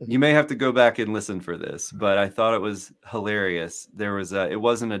 You may have to go back and listen for this, but I thought it was hilarious. There was it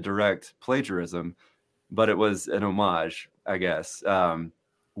wasn't a direct plagiarism, but it was an homage, I guess.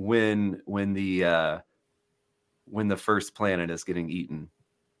 When the first planet is getting eaten,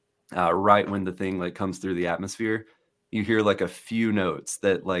 right when the thing like comes through the atmosphere, you hear like a few notes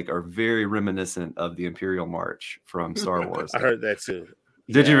that like are very reminiscent of the Imperial March from Star Wars. I heard that too.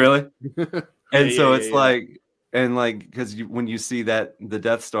 Did you really? And it's like, and like, because when you see that the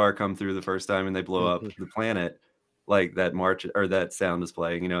Death Star come through the first time and they blow up the planet, like that march or that sound is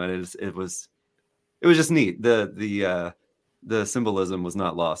playing, you know, and it was just neat. The symbolism was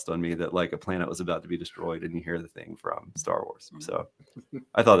not lost on me that like a planet was about to be destroyed and you hear the thing from Star Wars. So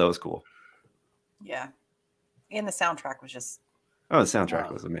I thought that was cool. Yeah. And the soundtrack was just the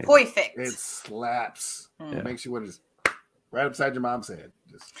soundtrack was amazing. perfect. It slaps. It makes you want to just right upside your mom's head.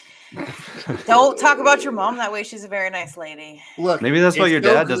 Just don't talk about your mom that way. She's a very nice lady. Look, maybe that's why your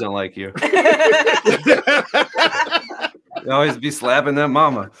dad doesn't like you. You always be slapping that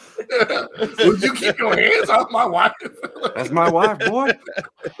mama. Would you keep your hands off my wife? That's my wife, boy.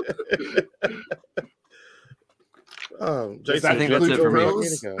 Jason, I think that's it for me.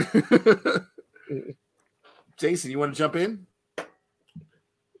 Jason, you want to jump in?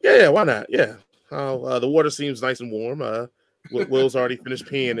 Yeah, why not? Yeah. The water seems nice and warm. Will's already finished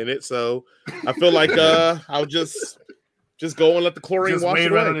peeing in it, so I feel like I'll just go and let the chlorine wash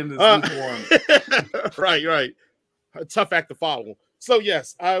it away. Right. A tough act to follow. So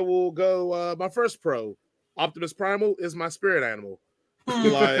yes, I will go. My first pro, Optimus Primal, is my spirit animal.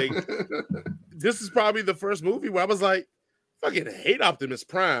 Like, this is probably the first movie where I was like, fucking hate Optimus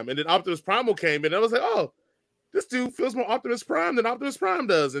Prime, and then Optimus Primal came in, and I was like, oh, this dude feels more Optimus Prime than Optimus Prime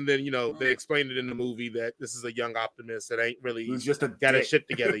does. And then, you know, they explained it in the movie that this is a young Optimus that ain't really got his shit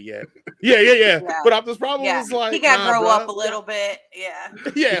together yet. Yeah. But Optimus Prime was like, he got to grow up a little bit. Yeah.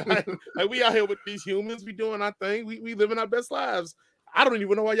 Yeah. Like we out here with these humans. We doing our thing. We living our best lives. I don't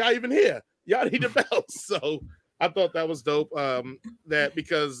even know why y'all even here. Y'all need a belt. So I thought that was dope. That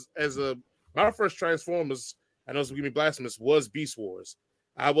because my first Transformers, I know it's gonna be blasphemous, was Beast Wars.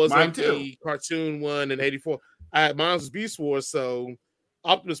 I was on the cartoon one in '84. Mine was Beast Wars, so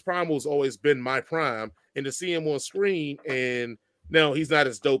Optimus Primal's always been my prime. And to see him on screen, and now he's not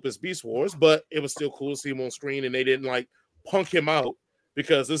as dope as Beast Wars, but it was still cool to see him on screen, and they didn't like punk him out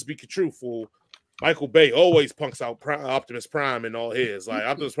because let's be truthful, Michael Bay always punks out Optimus Prime and all his. Like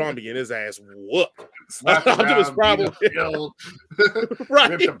Optimus Prime be getting his ass whooped. Optimus Prime,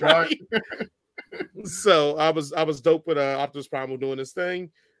 right. So I was dope with Optimus Prime doing this thing.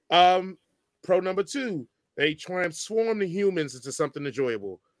 Pro number 2, they transform the humans into something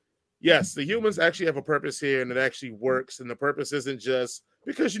enjoyable. Yes, the humans actually have a purpose here, and it actually works. And the purpose isn't just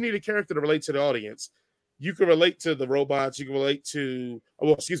because you need a character to relate to the audience. You can relate to the robots. You can relate to,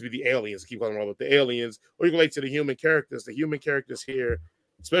 the aliens. I keep calling them robots, the aliens, or you can relate to the human characters. The human characters here,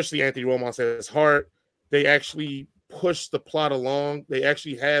 especially Anthony Ramos at his heart, they actually push the plot along. They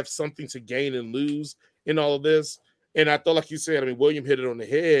actually have something to gain and lose in all of this. And I thought, like you said, I mean, William hit it on the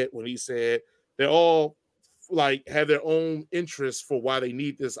head when he said they're all like have their own interests for why they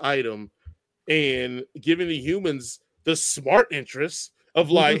need this item, and giving the humans the smart interests of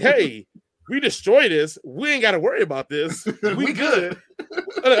like, hey, we destroy this, we ain't got to worry about this, we good.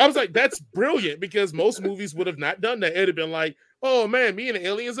 I was like, that's brilliant, because most movies would have not done that. It'd have been like, oh man, me and the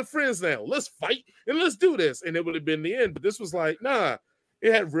aliens are friends now, let's fight and let's do this, and it would have been the end. But this was like, nah,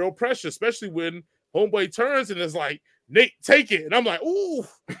 it had real pressure, especially when Homeboy turns and is like, Nate, take it. And I'm like, ooh,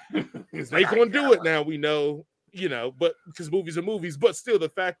 is Nate going to do it now? We know, you know, but because movies are movies, but still the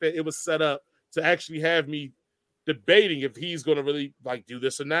fact that it was set up to actually have me debating if he's going to really like do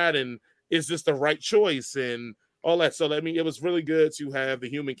this or not. And is this the right choice and all that. So, I mean, it was really good to have the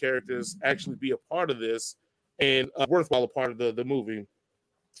human characters actually be a part of this and a worthwhile part of the movie.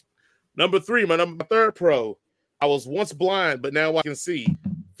 Number 3, my third pro. I was once blind, but now I can see.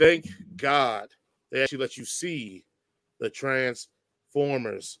 Thank God they actually let you see the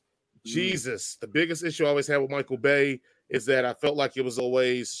Transformers. Jesus, the biggest issue I always had with Michael Bay is that I felt like it was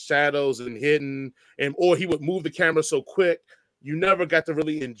always shadows and hidden, or he would move the camera so quick, you never got to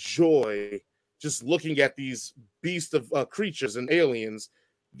really enjoy just looking at these beasts of creatures and aliens.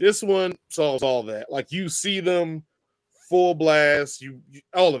 This one solves all that. Like, you see them full blast, you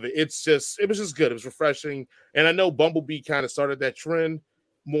all of it. It was just good. It was refreshing. And I know Bumblebee kind of started that trend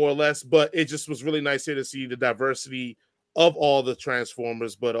more or less, but it just was really nice here to see the diversity of all the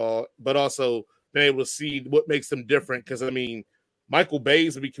Transformers, but also being able to see what makes them different. Because I mean, Michael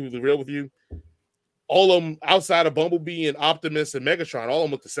Bay's, to be completely real with you, all of them outside of Bumblebee and Optimus and Megatron, all of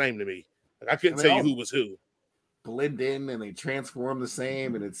them look the same to me. Like, I couldn't tell you who was who. Blend in and they transform the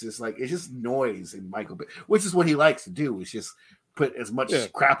same, and it's just noise in Michael Bay, which is what he likes to do. Is just put as much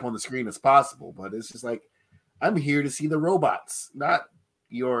crap on the screen as possible. But it's just like, I'm here to see the robots, not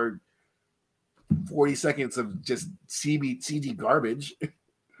your 40 seconds of just CG garbage.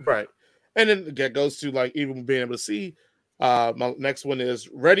 Right. And then that goes to like even being able to see. My next one is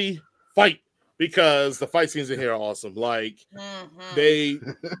Ready, Fight, because the fight scenes in here are awesome. Like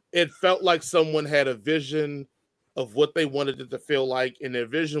it felt like someone had a vision of what they wanted it to feel like, and their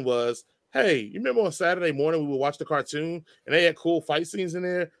vision was, hey, you remember on Saturday morning we would watch the cartoon and they had cool fight scenes in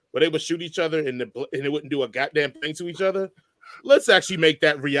there where they would shoot each other and they wouldn't do a goddamn thing to each other? Let's actually make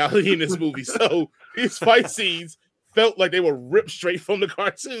that reality in this movie. So these fight scenes felt like they were ripped straight from the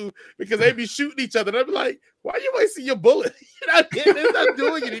cartoon, because they'd be shooting each other and I'd be like, why are you wasting your bullet? It's not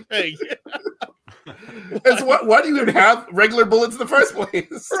doing anything. Why do you even have regular bullets in the first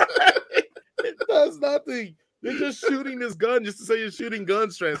place? Right? It does nothing. You're just shooting this gun just to say you're shooting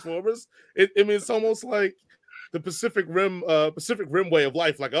guns, Transformers. I mean, it's almost like the Pacific Rim way of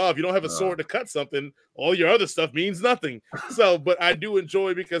life. Like, oh, if you don't have a sword to cut something, all your other stuff means nothing. So, but I do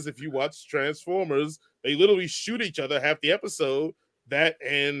enjoy, because if you watch Transformers, they literally shoot each other half the episode, that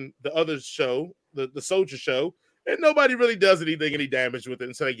and the other show, the Soldier show, and nobody really does any damage with it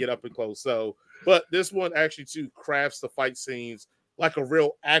until they get up and close. So, but this one actually too crafts the fight scenes like a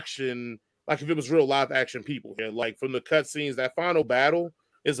real action, like if it was real live action people here. Like from the cut scenes, that final battle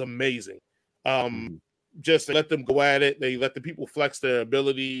is amazing. Just to let them go at it. They let the people flex their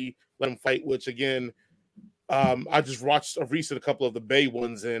ability, let them fight, which again, I just watched a couple of the Bay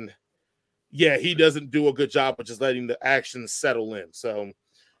ones, and yeah, he doesn't do a good job of just letting the action settle in. So,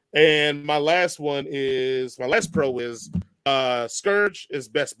 and my last pro is Scourge is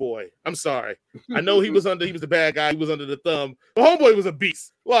best boy. I'm sorry. I know he was the bad guy, he was under the thumb. The homeboy was a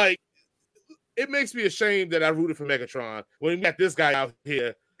beast. Like, it makes me ashamed that I rooted for Megatron when we got this guy out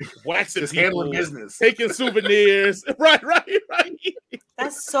here waxing people, handling business, taking souvenirs. Right.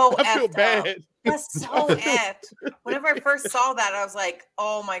 That's so I feel bad. That's so effed. Whenever I first saw that, I was like,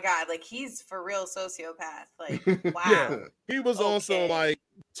 oh my God, like he's for real sociopath. Like, wow. Yeah. He was also like,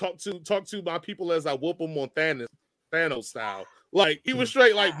 talk to my people as I whoop them on Thanos style. Like, he was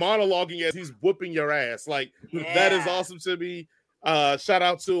straight like monologuing as he's whooping your ass. Like, that is awesome to me. Shout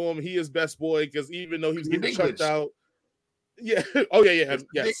out to him. He is best boy, because even though he was getting chucked out. Yeah. Oh yeah.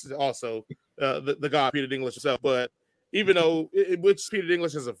 Yes. Also, the guy Peter Dinklage himself. But even though which Peter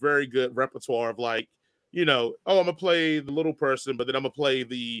Dinklage has a very good repertoire of like, you know, I'm gonna play the little person, but then I'm gonna play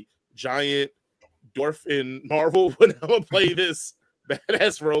the giant dwarf in Marvel, but I'm gonna play this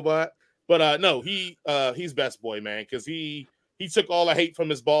badass robot. But no, he's best boy, man, because he took all the hate from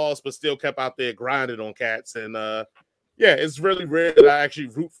his boss, but still kept out there grinding on cats. And yeah, it's really rare that I actually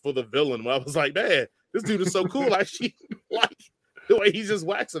root for the villain. When I was like, man, this dude is so cool. I actually like the way he's just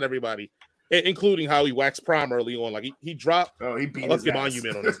waxing everybody, including how he waxed Prime early on. Like he dropped he beat a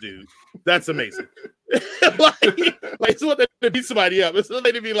monument on this dude. That's amazing. like it's what they beat somebody up. It's what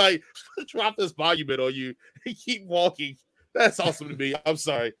they be like, drop this monument on you and keep walking. That's awesome to me. I'm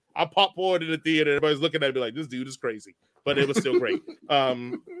sorry. I popped forward in the theater. Everybody's looking at me like, this dude is crazy. But it was still great.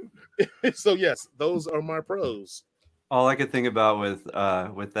 So yes, those are my pros. All I could think about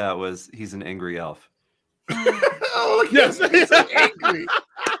with that was he's an angry elf. Oh, yes, he's so angry.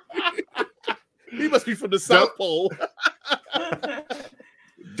 He must be from the South Pole.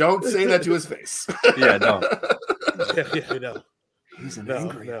 Don't say that to his face. Yeah, no. Yeah, no. He's an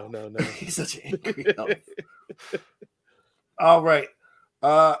angry elf. No. He's such an angry elf. All right.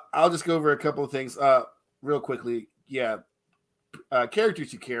 I'll just go over a couple of things real quickly. Yeah.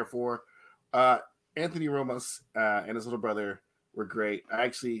 Characters you care for. Anthony Ramos and his little brother were great. I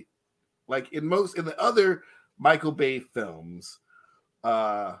actually, like in the other Michael Bay films,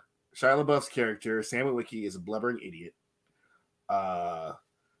 Shia LaBeouf's character, Sam Witwicky, is a blubbering idiot.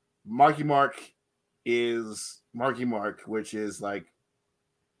 Marky Mark is Marky Mark, which is like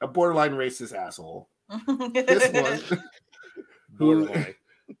a borderline racist asshole. This one,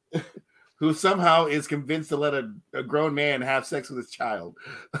 who somehow is convinced to let a grown man have sex with his child.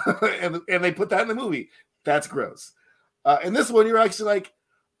 and they put that in the movie. That's gross. And this one, you're actually like,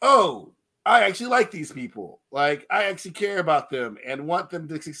 oh, I actually like these people. Like, I actually care about them and want them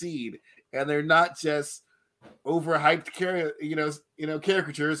to succeed. And they're not just overhyped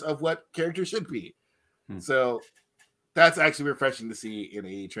caricatures of what characters should be. So that's actually refreshing to see in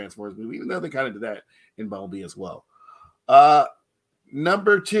a Transformers movie, even though they kind of did that in Bumblebee as well.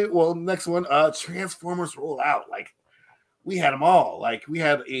 Number two, well, next one, Transformers roll out. Like, we had them all. Like, we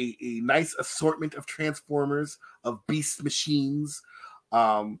had a nice assortment of Transformers, of beast machines.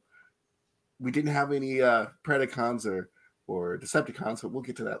 We didn't have any Predacons or Decepticons, but we'll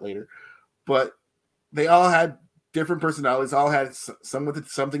get to that later. But they all had different personalities, all had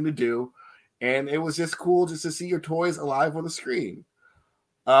something to do, and it was just cool just to see your toys alive on the screen.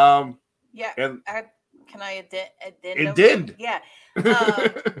 Can I addend? Yeah.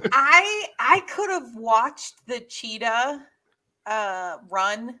 I could have watched the cheetah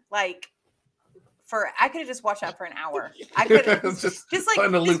run like I could have just watched that for an hour. I could have just because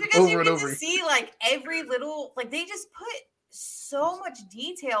you get to see like every little, like they just put so much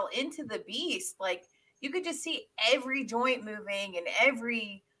detail into the beast. Like you could just see every joint moving and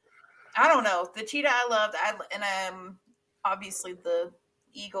every, I don't know, the cheetah I loved. Obviously the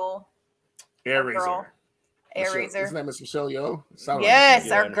eagle. Airazor. Airazor. Isn't that Miss Michelle Yeoh?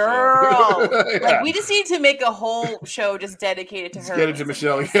 Yes, our girl. Yeah. Like we just need to make a whole show just dedicated to her. Get it to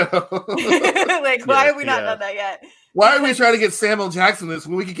Michelle Yeoh. Like, why have we not done that yet? Why are we trying to get Samuel Jackson this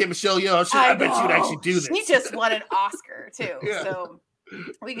when we could get Michelle Yeoh? I bet you'd actually do this. She just won an Oscar too, so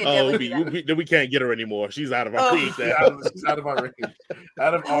we could definitely do that. We can't get her anymore. She's out of our league. She's out of our range.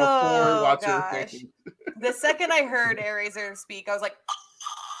 Out of our 4 watcher. The second I heard Airazor speak, I was like.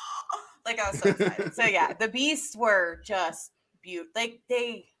 Like I was so excited. So yeah, the beasts were just beautiful. Like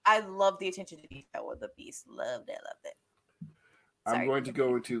I love the attention to detail with the beast. Loved it. I'm going to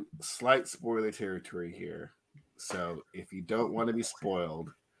go into slight spoiler territory here. So if you don't want to be spoiled,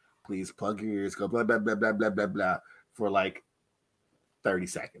 please plug your ears, go blah blah blah blah blah blah blah for like 30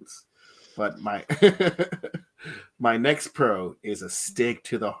 seconds. But my my next pro is a stake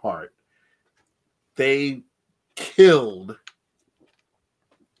to the heart. They killed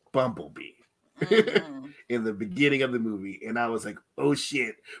Bumblebee in the beginning of the movie, and I was like, oh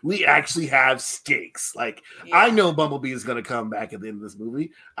shit, we actually have stakes. Like, I know Bumblebee is going to come back at the end of this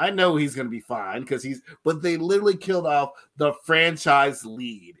movie. I know he's going to be fine but they literally killed off the franchise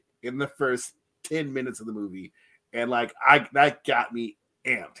lead in the first 10 minutes of the movie, and like that got me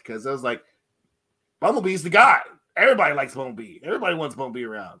amped because I was like, Bumblebee's the guy. Everybody likes Bumblebee. Everybody wants Bumblebee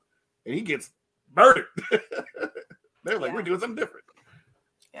around, and he gets murdered. They're like, we're doing something different.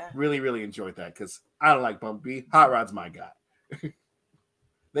 Yeah. Really, really enjoyed that because I don't like Bumblebee. Hot Rod's my guy.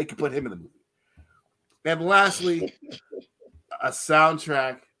 They could put him in the movie. And lastly, a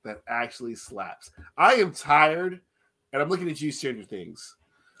soundtrack that actually slaps. I am tired, and I'm looking at you, Stranger Things,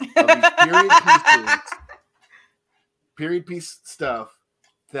 of these period piece stuff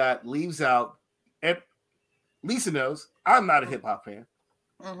that leaves out. And Lisa knows I'm not a hip hop fan,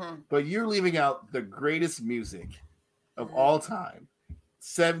 but you're leaving out the greatest music of all time.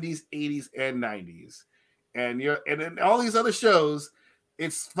 70s, 80s, and 90s, and in all these other shows,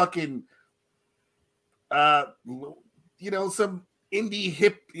 it's fucking some indie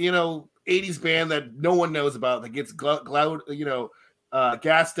hip 80s band that no one knows about that gets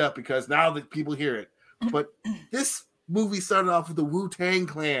gassed up because now that people hear it. But this movie started off with the Wu-Tang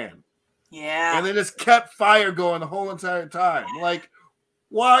Clan, and they just kept fire going the whole entire time. Like,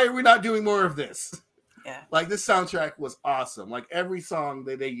 why are we not doing more of this? Yeah. Like this soundtrack was awesome. Like every song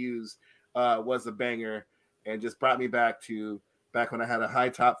that they used was a banger and just brought me back when I had a high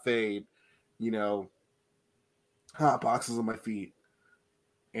top fade, you know, hot boxes on my feet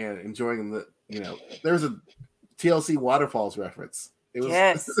and enjoying there was a TLC Waterfalls reference. It was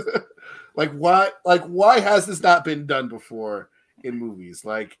yes. why has this not been done before in movies?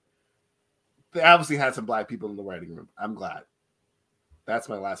 Like they obviously had some black people in the writing room. I'm glad. That's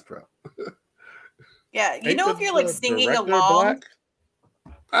my last pro. Yeah, you know, if you're like singing along, black?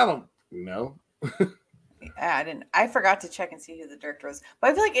 I don't know. I forgot to check and see who the director was.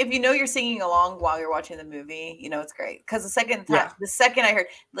 But I feel like if you know you're singing along while you're watching the movie, you know it's great. Because the second I heard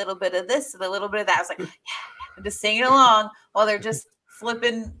a little bit of this and a little bit of that, I was like, yeah, I'm just singing along while they're just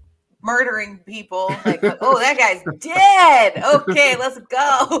flipping, murdering people. Like, oh, that guy's dead. Okay, let's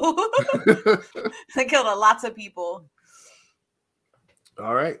go. They killed lots of people.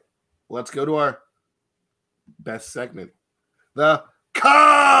 All right, let's go to our best segment, the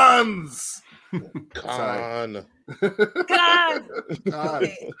cons. Con.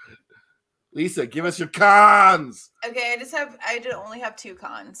 Okay. Lisa, give us your cons. Okay, I only have 2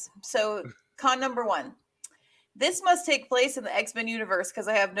 cons. So con number 1. This must take place in the X-Men universe because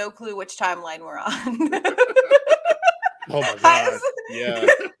I have no clue which timeline we're on. Oh my god. Yeah.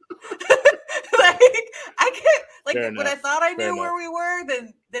 I can't Fair when I enough. thought I Fair knew where we were,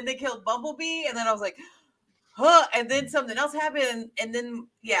 then they killed Bumblebee, and then I was like, huh, and then something else happened, and then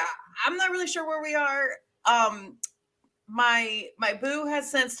I'm not really sure where we are. My boo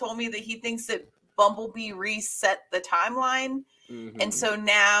has since told me that he thinks that Bumblebee reset the timeline, and so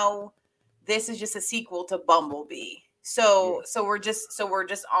now this is just a sequel to Bumblebee. So we're just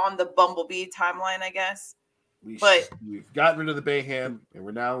on the Bumblebee timeline, I guess. We've gotten rid of the Bayham, and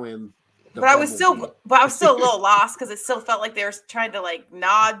we're now in. But I was still a little lost because it still felt like they were trying to like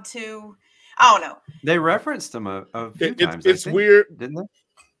nod to. I don't know. They referenced them a few times. It's weird, didn't they?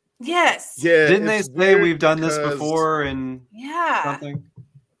 Yes. Yeah. Didn't they say we've done this before and something?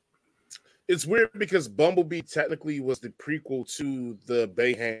 It's weird because Bumblebee technically was the prequel to the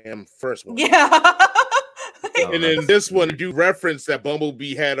Bayham first one. Yeah. And then this one, do reference that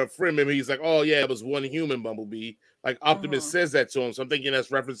Bumblebee had a friend, and he's like, "Oh yeah, it was one human Bumblebee." Like Optimus says that to him, so I'm thinking that's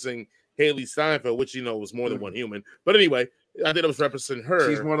referencing Haley Steinfeld, which was more than one human. But anyway, I think it was referencing her.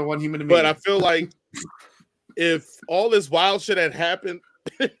 She's more than one human to me. But I feel like if all this wild shit had happened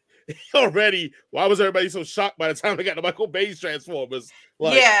already, why was everybody so shocked by the time they got the Michael Bay's Transformers?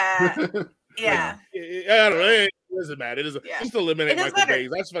 Like, yeah. I don't know. It doesn't matter. Just eliminate Michael Bay.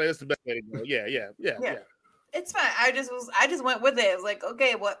 That's fine. That's the best way to go. Yeah. It's fine. I just went with it. It was like,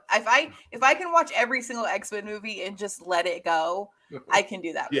 okay, what if I can watch every single X-Men movie and just let it go, I can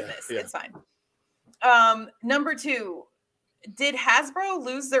do that with this. Yeah. It's fine. Number 2, did Hasbro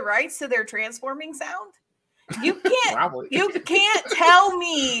lose the rights to their transforming sound? You can't tell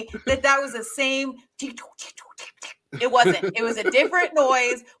me that was the same. It wasn't. It was a different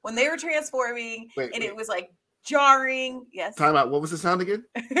noise when they were transforming, and it was like jarring. Yes. Time out. What was the sound again?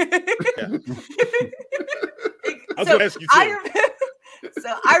 I was going to ask you too.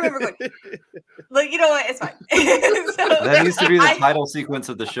 I remember going, like, you know what? It's fine. That needs to be the title sequence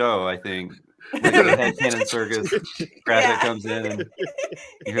of the show, I think. Like the Headcanon Circus graphic comes in and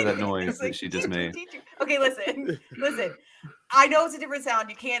you hear that noise that she just made. Okay, listen. I know it's a different sound.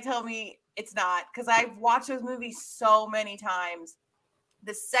 You can't tell me it's not, because I've watched those movies so many times.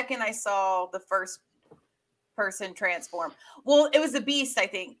 The second I saw the first person transform, well, it was the Beast, I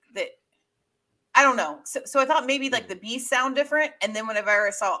think, that I don't know. So I thought maybe like the Beast sound different, and then whenever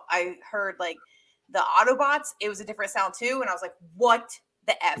I heard like the Autobots, it was a different sound too, and I was like, what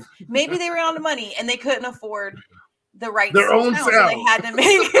the F? Maybe they ran out of money and they couldn't afford the right their own sound. So they had to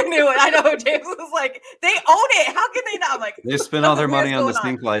make a new one. I know James was like, they own it. How can they not? I'm like, they spent all their money on the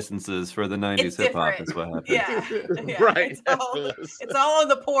sync licenses for the 90s hip hop. That's what happened. Yeah. Right. It's all on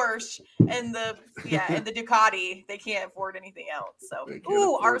the Porsche and the Ducati. They can't afford anything else. So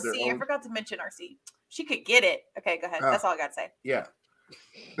RC. I forgot to mention RC. She could get it. Okay, go ahead. That's all I gotta say. Yeah.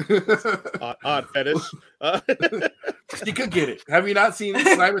 Odd fetish. She could get it. Have you not seen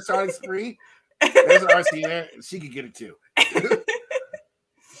Cybersonics 3? There's an RC there. She could get it too.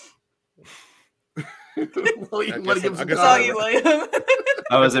 William.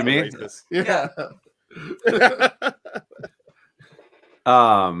 Oh, is it me? Yeah.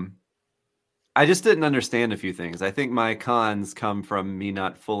 I just didn't understand a few things. I think my cons come from me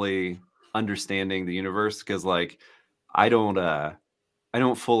not fully understanding the universe, because like I don't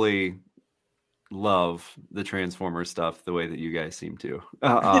fully love the Transformers stuff the way that you guys seem to.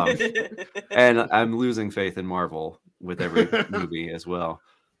 And I'm losing faith in Marvel with every movie as well.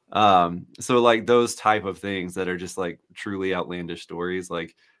 So like those type of things that are just like truly outlandish stories,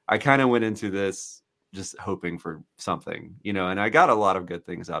 like I kind of went into this just hoping for something, you know, and I got a lot of good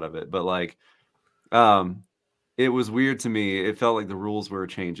things out of it, but like it was weird to me. It felt like the rules were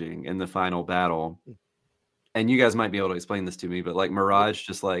changing in the final battle. And you guys might be able to explain this to me, but like Mirage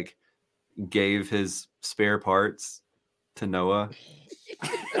just like gave his spare parts to Noah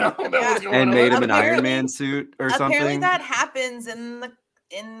and made him an Iron Man suit or something. Apparently that happens in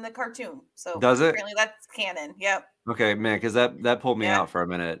the cartoon. So does it? Apparently that's canon. Yep. Okay, man, because that pulled me out for a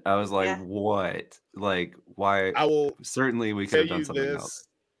minute. I was like, what? Like, why? I will certainly we could have done something else.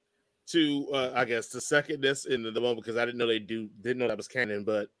 To I guess to second this in the moment, because I didn't know that was canon,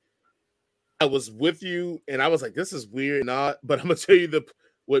 but I was with you and I was like, this is weird, not. But I'm gonna tell you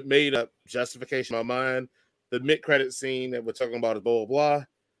what made a justification in my mind. The mid-credit scene that we're talking about is blah, blah, blah.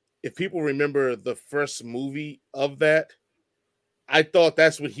 If people remember the first movie of that, I thought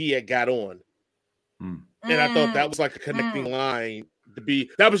that's what he had got on. And I thought that was like a connecting line to be.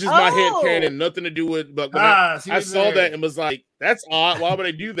 That was just my head canon, nothing to do with. But when I saw that and was like, that's odd. Why would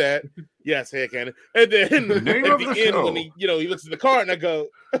I do that? Yes, head canon. And then at the end, when he looks at the card and I go,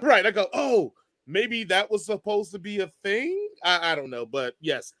 oh, maybe that was supposed to be a thing. I don't know. But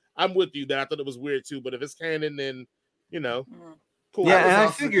yes, I'm with you that I thought it was weird too, but if it's canon, then cool. Yeah,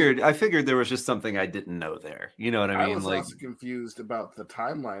 and I figured there was just something I didn't know there. You know what I mean? I was also confused about the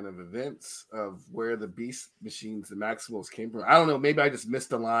timeline of events of where the Beast Machines, the Maximals, came from. I don't know. Maybe I just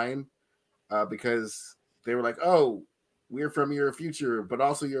missed a line because they were like, "Oh, we're from your future, but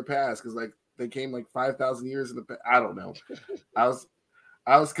also your past," because like they came like 5,000 years in the past. I don't know. I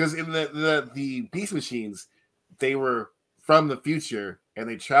was because in the Beast Machines, they were from the future and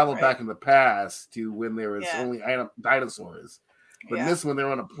they traveled back in the past to when there was only dinosaurs. But in this one,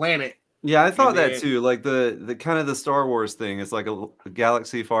 they're on a planet. Yeah, I thought that too. Like the kind of the Star Wars thing. It's like a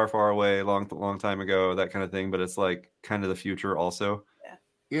galaxy far, far away, long time ago, that kind of thing. But it's like kind of the future also.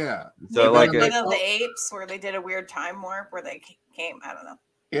 Yeah. So like one of the apes where they did a weird time warp where they came. I don't know.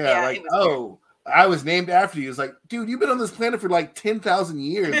 Yeah, like I was named after you. It's like, dude, you've been on this planet for like 10,000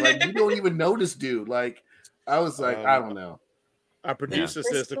 years. Like you don't even know this dude. Like I was like, I don't know. Our producer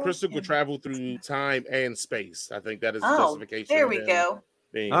says the crystal could travel through time and space. I think that is the justification. There we go.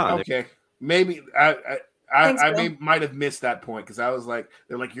 Okay, maybe I might have missed that point because I was like,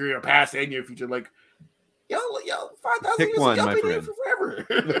 they're like, you're your past and your future. Like, yo, 5,000 years, y'all been here for forever.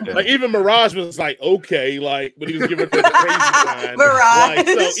 Like even Mirage was like, okay, like when he was giving the crazy sign. Mirage. Like,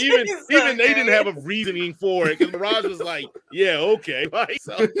 so even they didn't have a reasoning for it because Mirage was like, yeah, okay, like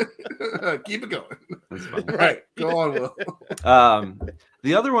so. Keep it going. That's fine. Right, go on, Will.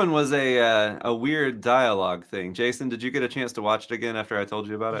 The other one was a weird dialogue thing. Jason, did you get a chance to watch it again after I told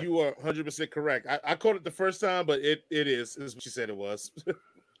you about it? You are 100% correct. I caught it the first time, but it is what you said it was.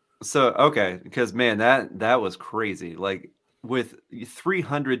 So okay, because man, that was crazy. Like with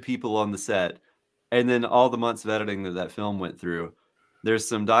 300 people on the set, and then all the months of editing that film went through. There's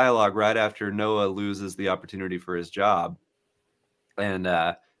some dialogue right after Noah loses the opportunity for his job, and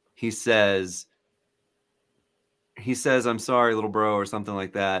he says, "I'm sorry, little bro," or something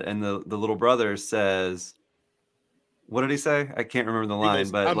like that. And the little brother says, "What did he say?" I can't remember the line,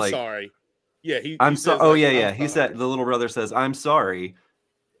 but I'm like, sorry. Yeah, I'm sorry. Oh yeah. He said the little brother says, "I'm sorry."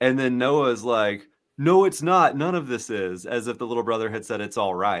 And then Noah's like, "No, it's not. None of this is," as if the little brother had said it's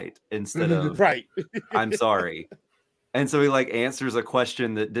all right instead of right. I'm sorry. And so he like answers a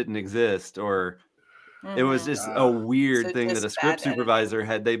question that didn't exist, or it was just a weird thing that a script supervisor,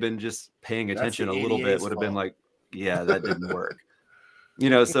 had they been just paying attention a little bit, would have been like, yeah, that didn't work. You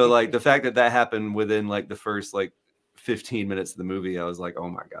know, so like the fact that happened within like the first like 15 minutes of the movie, I was like, oh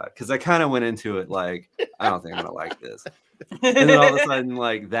my God. Because I kind of went into it like, I don't think I'm going to like this. And then all of a sudden,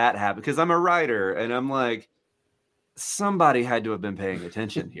 like that happened because I'm a writer and I'm like, somebody had to have been paying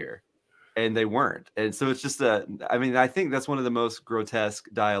attention here and they weren't. And so it's just I think that's one of the most grotesque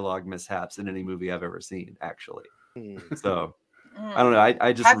dialogue mishaps in any movie I've ever seen, actually. So I don't know.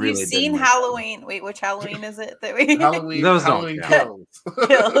 I just have really you seen Halloween? Wait, which Halloween is it that we Halloween Kills.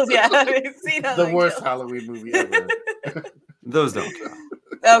 Yeah, I've seen the worst Halloween movie ever. Those don't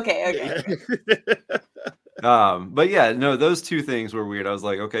count. Okay. But yeah, no, those two things were weird. I was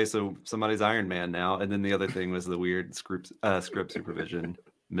like, okay, so somebody's Iron Man now, and then the other thing was the weird script supervision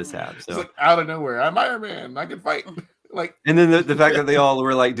mishap. So it's like out of nowhere, I'm Iron Man, I can fight. Like, and then the fact that they all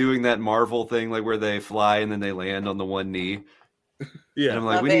were like doing that Marvel thing, like where they fly and then they land on the one knee. Yeah, and I'm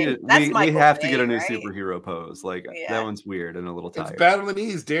like, we have to get a new superhero pose. Like that one's weird and a little tired. It's bad on the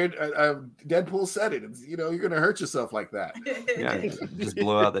knees. Deadpool said it. It's, you're gonna hurt yourself like that. Yeah, just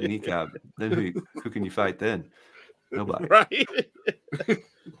blow out the kneecap. Then who can you fight then? Nobody. Right.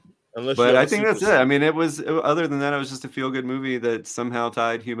 But I think that's it. I mean, other than that, it was just a feel-good movie that somehow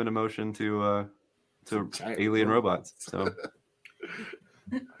tied human emotion to alien robots. So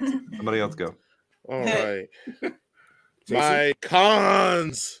somebody else go. All right. My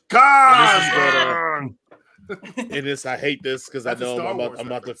cons. And this, I hate this because I know I'm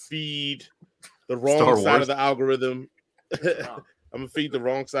about to feed the wrong side of the algorithm. I'm gonna feed the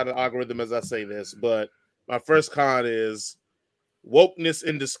wrong side of the algorithm as I say this. But my first con is wokeness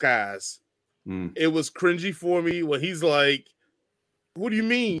in disguise. It was cringy for me when he's like, "What do you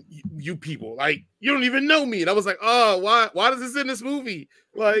mean, you people? Like, you don't even know me." And I was like, "Oh, why is this in this movie?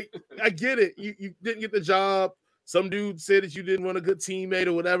 Like, I get it. You didn't get the job. Some dude said that you didn't want a good teammate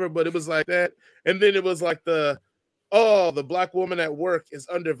or whatever, but it was like that." And then it was like the black woman at work is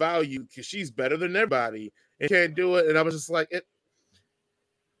undervalued because she's better than everybody and can't do it. And I was just like,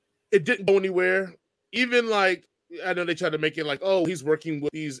 it didn't go anywhere. Even like, I know they tried to make it like, oh, he's working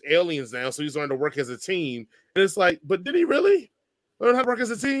with these aliens now, so he's learning to work as a team. And it's like, but did he really learn how to work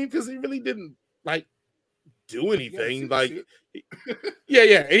as a team? Because he really didn't like do anything. And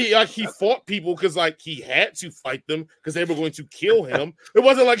he fought people because like he had to fight them because they were going to kill him. It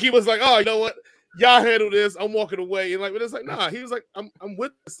wasn't like he was like, oh, you know what, y'all handle this, I'm walking away. And like, but it's like, nah, he was like, I'm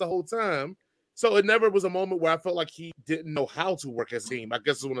with this the whole time. So it never was a moment where I felt like he didn't know how to work as a team. I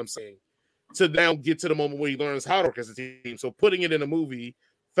guess is what I'm saying. To now get to the moment where he learns how to work as a team. So putting it in a movie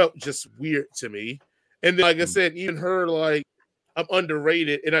felt just weird to me. And then, like I said, even her, like, I'm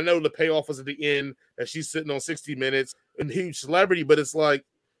underrated. And I know the payoff was at the end that she's sitting on 60 Minutes and huge celebrity, but it's like,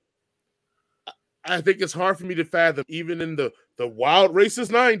 I think it's hard for me to fathom, even in the wild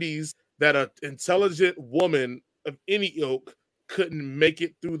racist 90s, that an intelligent woman of any ilk couldn't make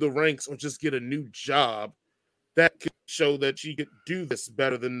it through the ranks or just get a new job that could show that she could do this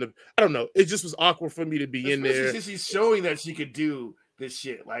better than I don't know. It just was awkward for me to be in there. She's showing that she could do this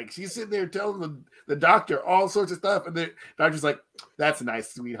shit. Like, she's sitting there telling the doctor all sorts of stuff, and the doctor's like, "That's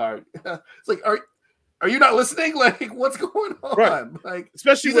nice, sweetheart." It's like, are you not listening? Like, what's going on? Right. Like,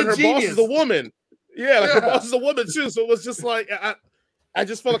 especially when her boss is a woman. Yeah, her boss is a woman too. So it was just like, I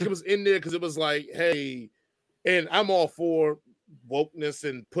just felt like it was in there because it was like, hey, and I'm all for wokeness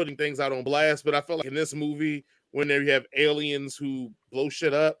and putting things out on blast, but I felt like in this movie, when there you have aliens who blow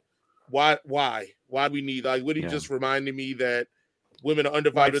shit up, why we need, like, what he just reminded me that women are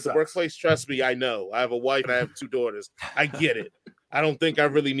undervalued at the workplace. Trust me, I know. I have a wife and I have 2 daughters. I get it. I don't think I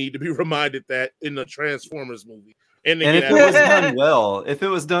really need to be reminded that in the Transformers movie. And if it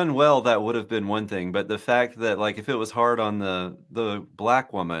was done well, that would have been one thing. But the fact that, like, if it was hard on the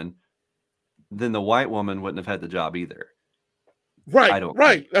black woman, then the white woman wouldn't have had the job either. Right. I don't.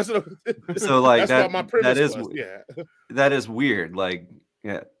 Right. That's what. So like that's my premise was. That is weird. Like,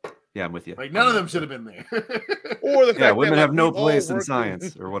 yeah, I'm with you. Like, none of them should have been there. Or the fact women that, have no place in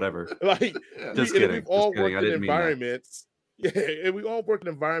science or whatever. Like, just kidding. We've all worked in environments. Yeah, and we all work in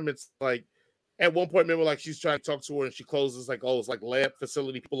environments. Like, at one point, remember, like, she's trying to talk to her and she closes, like, oh, it's like lab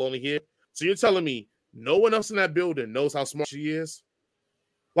facility, people only here. So you're telling me no one else in that building knows how smart she is?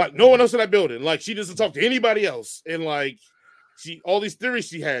 Like, no one else in that building. Like, she doesn't talk to anybody else. And like, all these theories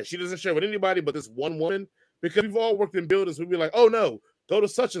she has, she doesn't share with anybody but this one woman. Because we've all worked in buildings, we'd be like, oh no, go to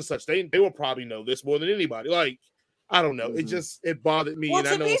such and such. They will probably know this more than anybody. Like, I don't know. Mm-hmm. It bothered me. Well, and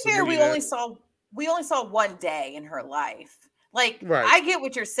to I know be fair, we only saw one day in her life. Like, right. I get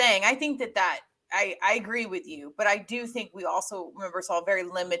what you're saying. I think that I agree with you, but I do think we also saw very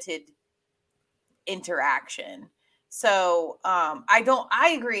limited interaction. So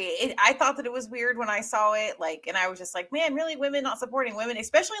I agree. I thought that it was weird when I saw it, like, and I was just like, man, really, women not supporting women,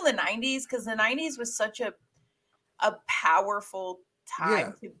 especially in the 90s, because the 90s was such a powerful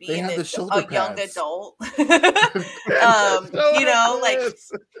time to be a young adult.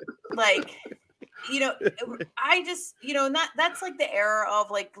 I just, that's like the era of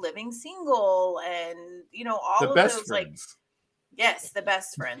like living single and, all the of those friends. Like, yes, the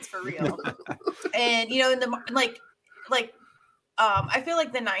best friends for real. And, in the, I feel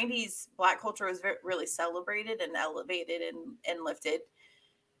like the 90s Black culture was really celebrated and elevated and lifted.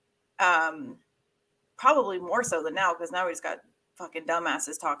 Probably more so than now, because now we just got fucking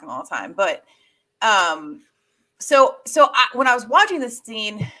dumbasses talking all the time. But when I was watching this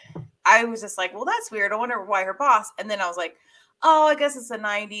scene, I was just like, well, that's weird. I wonder why her boss. And then I was like, oh, I guess it's the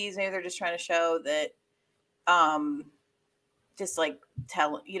 90s. Maybe they're just trying to show that just like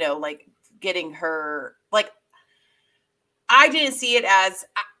getting her, like, I didn't see it as,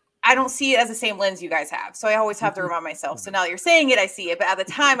 I don't see it as the same lens you guys have. So I always have to remind myself. So now that you're saying it, I see it. But at the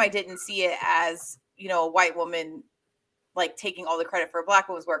time, I didn't see it as, a white woman, like, taking all the credit for a Black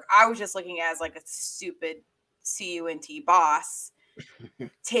woman's work. I was just looking at it as like a stupid CUNT boss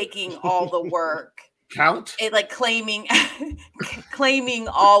taking all the work. Count? It like claiming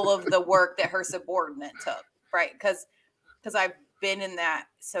all of the work that her subordinate took, right? Because I've been in that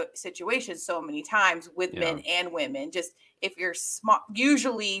situation so many times with men and women. Just if you're smart,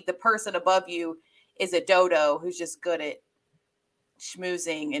 usually the person above you is a dodo who's just good at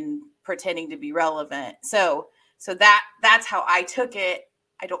schmoozing and pretending to be relevant. So that's how I took it.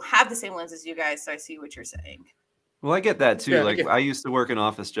 I don't have the same lens as you guys, so I see what you're saying. Well, I get that too. I used to work an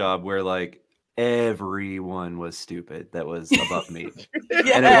office job where like everyone was stupid that was above me.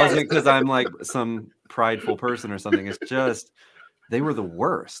 And it wasn't because I'm like some prideful person or something. It's just they were the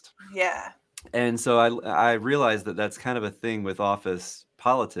worst. Yeah. And so I realized that that's kind of a thing with office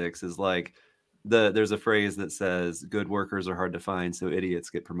politics is like there's a phrase that says good workers are hard to find, so idiots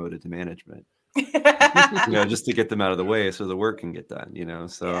get promoted to management. Just to get them out of the way so the work can get done,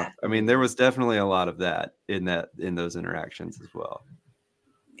 So I mean, there was definitely a lot of that in those interactions as well.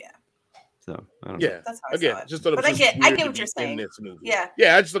 Yeah. So I don't know. That's how again, I just thought it was I get what you're saying. In this movie. Yeah.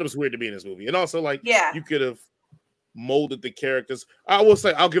 Yeah, I just thought it was weird to be in this movie. And also you could have molded the characters. I will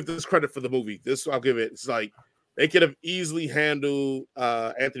say I'll give this credit for the movie. I'll give it. It's like they could have easily handled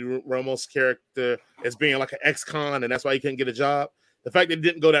Anthony Ramos' character as being like an ex-con, and that's why he couldn't get a job. The fact that it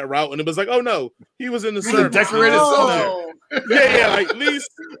didn't go that route, and it was like, oh no, he was in the service. Decorated soldier. Yeah, like at least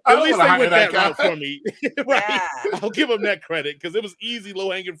they went that route for me. Right. Yeah. I'll give him that credit because it was easy,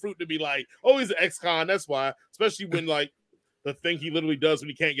 low-hanging fruit to be like, oh, he's an ex-con, that's why. Especially when like the thing he literally does when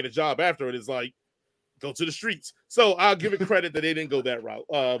he can't get a job after it is like go to the streets. So I'll give it credit that they didn't go that route.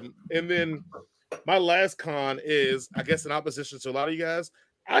 And then my last con is, I guess, in opposition to a lot of you guys,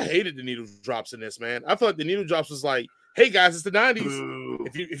 I hated the needle drops in this, man. I felt like the needle drops was like, hey guys, it's the 90s. Ooh.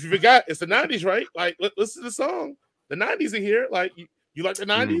 If you forgot, it's the 90s, right? Like, listen to the song. The 90s are here. Like, you like the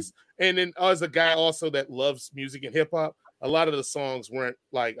 90s? And then as a guy also that loves music and hip hop, a lot of the songs weren't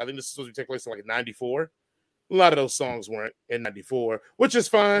like, I think this is supposed to take place in like 94. A lot of those songs weren't in 94, which is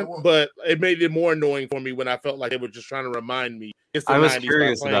fine, but it made it more annoying for me when I felt like they were just trying to remind me. It's the I was 90s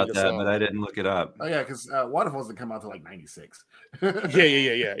curious about that, song. but I didn't look it up. Oh, yeah, because Waterfalls didn't come out to like 96.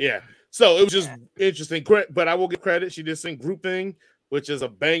 Yeah. So it was just interesting. But I will give credit. She did sing Group Thing, which is a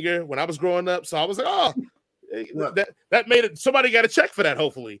banger when I was growing up. So I was like, oh, that made it. Somebody got a check for that,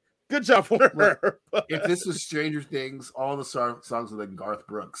 hopefully. Good job for her. If this was Stranger Things, all the songs were like Garth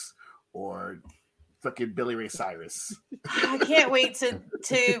Brooks or fucking Billy Ray Cyrus. I can't wait to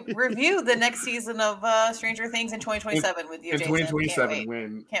review the next season of Stranger Things in 2027 with you, Jason. In 2027,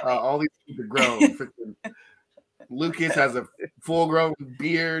 when all these people grown. Lucas has a full-grown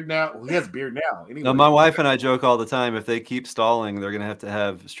beard now. Well, he has a beard now. Anyway. No, my wife and I joke all the time. If they keep stalling, they're going to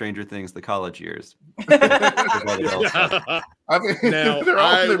have Stranger Things the college years. I mean, now, they're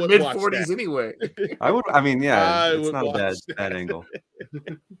all in their mid-40s anyway. It's not a bad angle.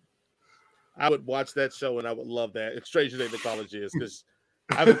 I would watch that show and I would love that. It's Stranger Things the college years because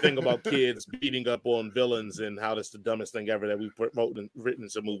I have a thing about kids beating up on villains and how that's the dumbest thing ever that we've written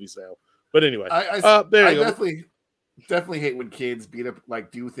some movies now. But anyway, I definitely hate when kids beat up,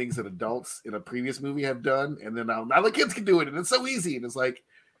 like do things that adults in a previous movie have done, and then now the kids can do it, and it's so easy, and it's like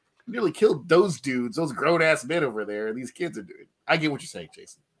you nearly killed those dudes, those grown ass men over there, and these kids are doing it. I get what you're saying,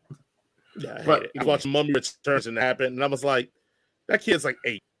 Jason. Yeah, but I watched Mummy Returns and it happened, and I was like, that kid's like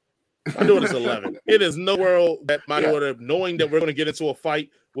 8. My daughter's 11. It is no world that my daughter, knowing that we're going to get into a fight,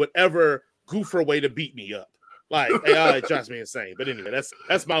 would ever goof her way to beat me up. Like, it drives me insane. But anyway,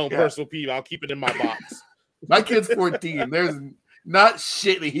 that's my own personal peeve. I'll keep it in my box. My kid's 14. There's not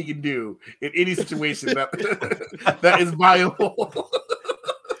shit that he can do in any situation that is viable.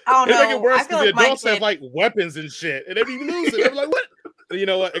 Oh no! It make it worse because the adults have like weapons and shit, and they be losing. I'm like, what? You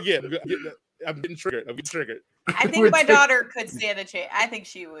know what? Again, I'm getting triggered. I think my daughter could stand a chance. I think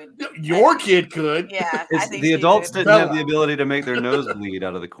she would. Your kid could. Yeah. The adults didn't have the ability to make their nose bleed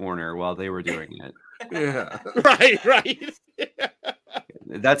out of the corner while they were doing it. Yeah. Right.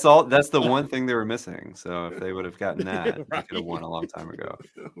 That's all. That's the one thing they were missing. So if they would have gotten that, they could have won a long time ago.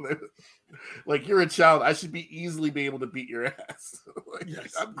 Like, you're a child. I should easily be able to beat your ass.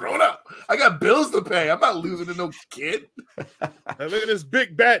 Yes. I'm grown up. I got bills to pay. I'm not losing to no kid. Look at this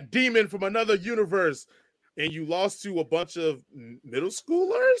big bad demon from another universe. And you lost to a bunch of middle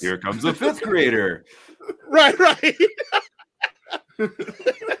schoolers? Here comes a 5th grader. Right.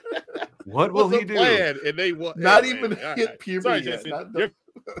 What will he do? And they not even hit puberty yet.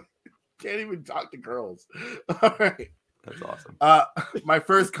 Can't even talk to girls. All right. That's awesome. My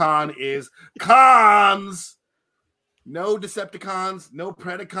first con is cons. No Decepticons, no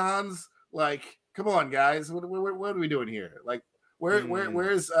Predacons. Like, come on, guys. What are we doing here? Like, where's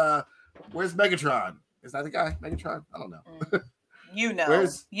Megatron? Is that the guy? Megatron? I don't know. You know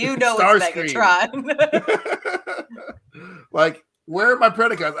Where's it's Megatron. Like, where are my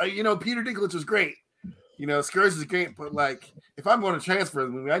predicates? Peter Dinklage was great. Scourge is great, but like, if I'm going to transfer the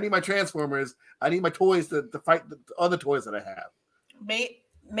movie, I need my Transformers. I need my toys to fight the other toys that I have.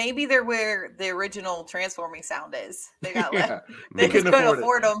 Maybe they're where the original transforming sound is. They got they just couldn't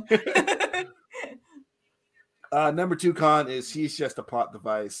afford them. Number 2 con is she's just a plot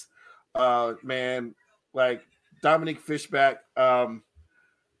device. Man, like Dominique Fishback,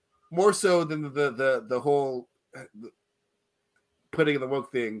 more so than the whole putting in the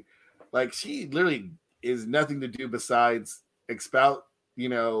woke thing. Like, she literally is nothing to do besides expout,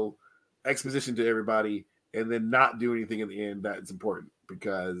 exposition to everybody, and then not do anything in the end that's important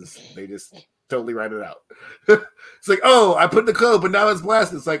because they just totally write it out. It's like, oh, I put the code, but now it's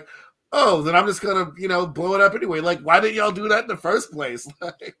blasted. It's like, oh, then I'm just gonna, blow it up anyway. Like, why didn't y'all do that in the first place?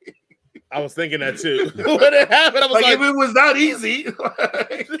 I was thinking that too. When it happened, I was like, if it was not easy, if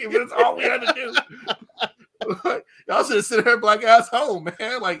it's all we had to do. Y'all should have sent her black ass home,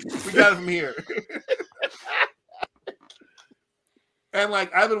 man. Like, we got it from here. And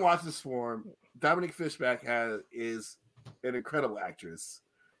like, I've been watching Swarm. Dominique Fishback is an incredible actress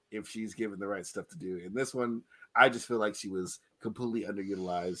if she's given the right stuff to do. In this one, I just feel like she was completely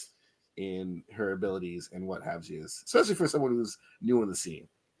underutilized in her abilities and what have she is, especially for someone who's new in the scene.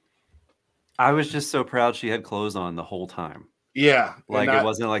 I was just so proud she had clothes on the whole time. Yeah. Like, it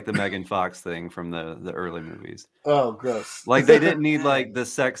wasn't like the Megan Fox thing from the early movies. Oh, gross. Like, they didn't need like the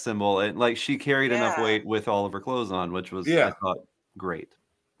sex symbol, and like she carried enough weight with all of her clothes on, which was I thought great.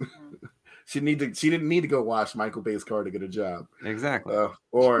 She didn't need to go wash Michael Bay's car to get a job. Exactly.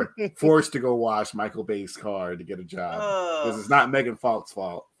 Or forced to go wash Michael Bay's car to get a job. Because it's not Megan Fox's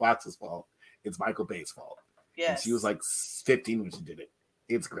fault. It's Michael Bay's fault. Yes. And she was like 15 when she did it.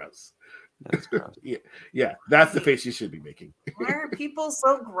 It's gross. That's gross. Yeah, that's the face you should be making. Why are people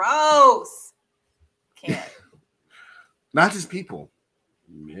so gross? Can't. Not just people.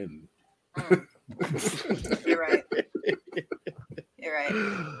 Men. You're right. You're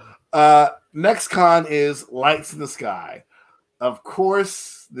right. Next con is lights in the sky. Of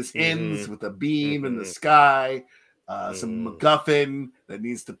course, this ends with a beam in the sky, some MacGuffin that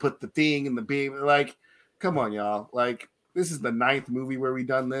needs to put the thing in the beam. Like, come on, y'all. Like, this is the 9th movie where we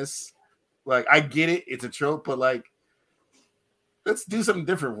done this. Like, I get it. It's a trope, but like, let's do something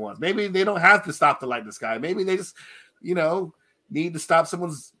different once. Maybe they don't have to stop the light in the sky. Maybe they just, need to stop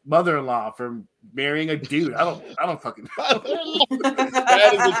someone's mother-in-law from marrying a dude. I don't fucking know.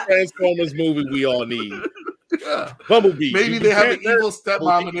 That is a Transformers movie we all need. Yeah. Bumblebee. Maybe they have an evil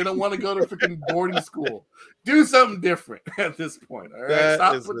stepmom and they don't want to go to freaking boarding school. Do something different at this point. All right.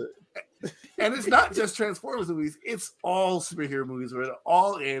 And it's not just Transformers movies, it's all superhero movies where it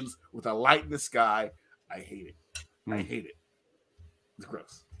all ends with a light in the sky. I hate it. I hate it. It's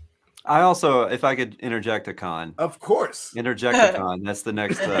gross. I also, if I could interject a con. Of course. Interject a con. That's the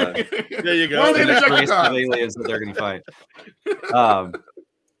next there you go. The next race of aliens that they're gonna fight. Wow,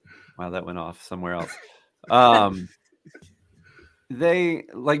 that went off somewhere else. They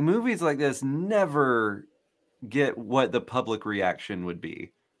like movies like this never get what the public reaction would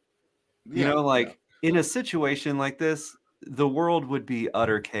be. In a situation like this, the world would be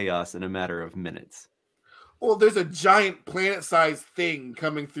utter chaos in a matter of minutes. Well, there's a giant planet-sized thing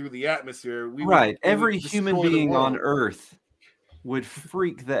coming through the atmosphere. Every human being on Earth would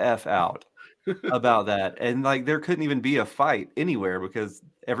freak the F out about that. And like, there couldn't even be a fight anywhere because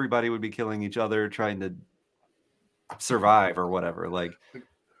everybody would be killing each other, trying to survive or whatever. Like,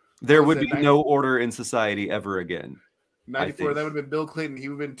 there would be no order in society ever again. 94, that would have been Bill Clinton. He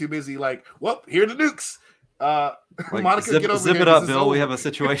would have been too busy like, well, here are the nukes. Like, Monica, get over zip here. It up, Bill. We have a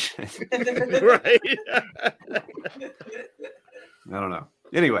situation. Right. I don't know.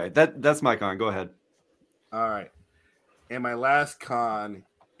 Anyway, that's my con. Go ahead. All right. And my last con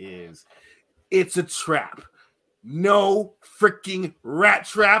is it's a trap. No freaking rat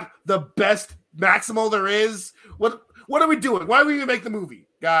trap. The best Maximal there is. What are we doing? Why do we even make the movie,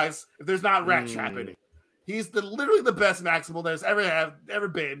 guys, if there's not rat trap in it? He's literally the best Maximal there's ever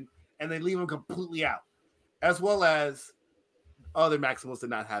been, and they leave him completely out. As well as other Maximals did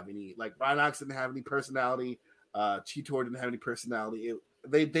not have any. Like, Rhinox didn't have any personality. Cheetor didn't have any personality.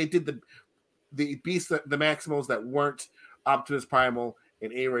 They did the beasts, the Maximals that weren't Optimus Primal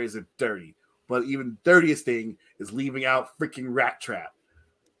and A-Rays are dirty. But even dirtiest thing is leaving out freaking Rat Trap.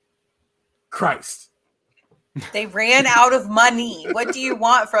 Christ. They ran out of money. What do you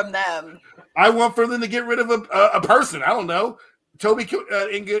want from them? I want for them to get rid of a person. I don't know. Toby,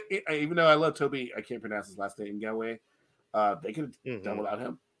 even though I love Toby, I can't pronounce his last name, Galway. They could have done without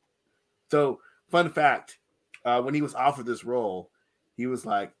him. So, fun fact, when he was offered this role, he was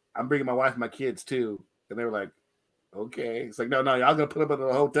like, I'm bringing my wife and my kids too. And they were like, okay. It's like, no, y'all gonna put him in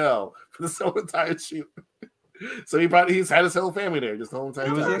a hotel for this whole entire shoot. So he's had his whole family there just the whole entire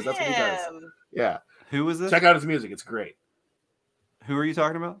time. That's what he does. Yeah. Who was this? Check out his music. It's great. Who are you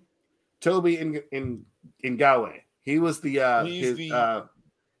talking about? Toby in Galway. He was the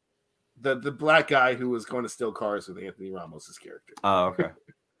black guy who was going to steal cars with Anthony Ramos' character. Oh, okay.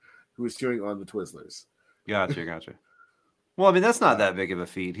 Who was cheering on the Twizzlers. Gotcha. Well, I mean, that's not that big of a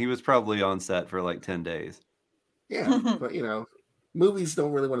feat. He was probably on set for like 10 days. Yeah, but movies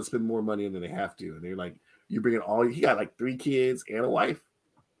don't really want to spend more money than they have to. And they're like, you bring in he got like 3 kids and a wife.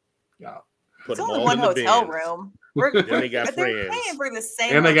 Yeah. It's only one hotel room. They got friends. They're paying for the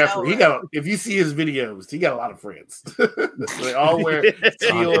same. And he got. If you see his videos, he got a lot of friends. They all wear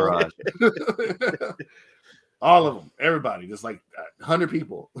teal. All of them, everybody, just like 100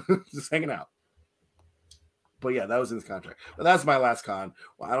 people, just hanging out. But yeah, that was in his contract. But that's my last con.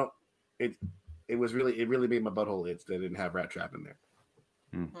 Well, it really made my butthole itch that I didn't have Rat Trap in there.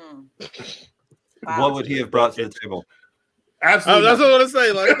 Wow. What would he have brought to the table? Absolutely. That's what I want to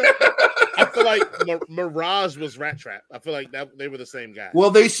say. Like, I feel like Mirage was Rat Trap. I feel like that they were the same guy.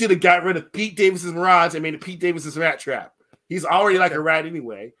 Well, they should have got rid of Pete Davidson's Mirage and made it Pete Davidson's Rat Trap. He's already like a rat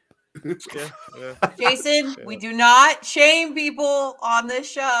anyway. Yeah. Jason, we do not shame people on this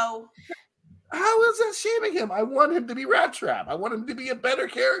show. How is that shaming him? I want him to be Rat Trap. I want him to be a better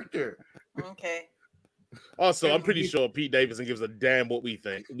character. Okay. Also, I'm pretty sure Pete Davidson gives a damn what we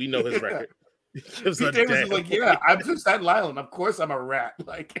think. We know his record. Pete Davidson's like, yeah, I'm from Staten Island. Of course I'm a rat.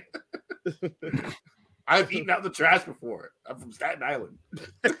 Like, I've eaten out the trash before. I'm from Staten Island.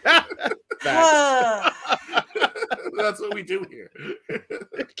 That's what we do here.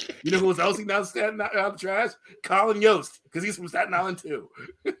 You know who else eating out the trash? Colin Yost, because he's from Staten Island too.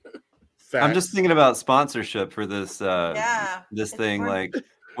 I'm just thinking about sponsorship for this this thing, like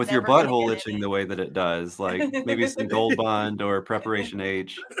with your butthole itching the way that it does, like maybe some Gold Bond or Preparation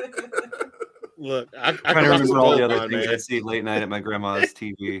H. Look, I trying to remember all the other things I see late night at my grandma's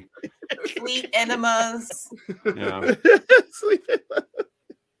TV. Sleep enemas. Yeah.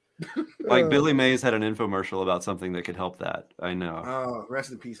 Like Billy Mays had an infomercial about something that could help that. I know. Oh,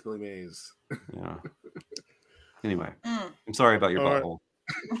 rest in peace, Billy Mays. Yeah. Anyway, I'm sorry about your butthole.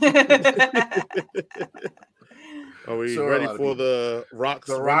 Are we ready for the Rocks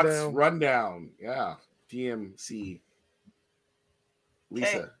rundown? Yeah. DMC.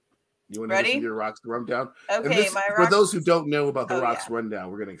 Lisa, you want to listen to your Rocks rundown? Okay, for those who don't know about the Rocks rundown,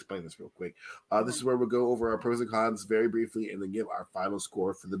 we're going to explain this real quick. This is where we'll go over our pros and cons very briefly and then give our final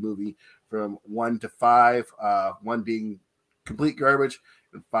score for the movie from 1 to 5. 1 being complete garbage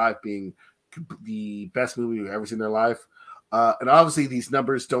and 5 being the best movie we've ever seen in our life. And obviously, these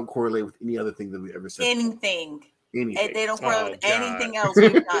numbers don't correlate with any other thing that we ever said. Anything. They don't correlate with anything else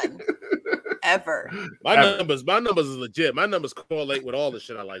we've done ever. My numbers is legit. My numbers correlate with all the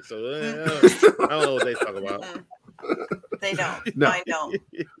shit I like. So I don't know what they talk about. They don't. No. I don't.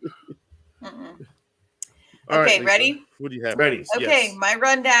 Okay, right, ready? What do you have? Ready. Okay, yes. My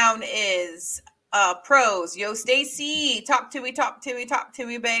rundown is pros. Yo, Stacy, talk to me,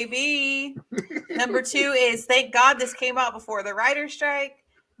 baby. Number 2 is thank God this came out before the writer's strike.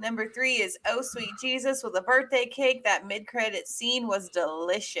 Number 3 is Oh Sweet Jesus with a birthday cake. That mid-credit scene was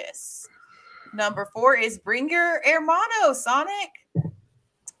delicious. Number 4 is bring your hermano, Sonic.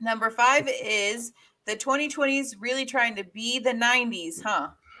 Number 5 is the 2020s really trying to be the 90s, huh?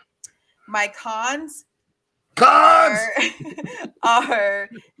 My cons are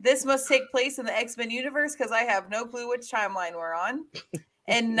this must take place in the X-Men universe because I have no clue which timeline we're on.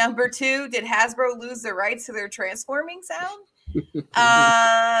 And number 2, did Hasbro lose the rights to their transforming sound?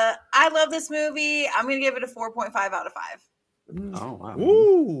 I love this movie. I'm gonna give it a 4.5 out of 5. Oh wow.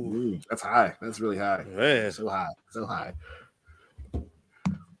 Ooh. That's high. That's really high. Man. So high.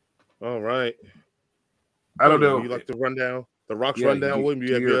 All right. I don't know. You like the rundown? The Rocks rundown? William,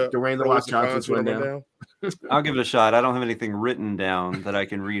 you have your Dwayne The Rock Johnson rundown? I'll give it a shot. I don't have anything written down that I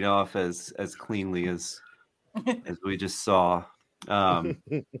can read off as cleanly as we just saw. But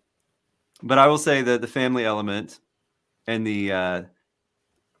I will say that the family element and the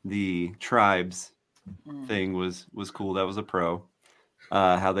tribes thing was cool. That was a pro.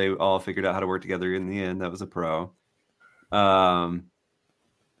 How they all figured out how to work together in the end, that was a pro. How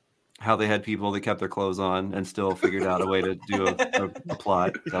they had people that kept their clothes on and still figured out a way to do a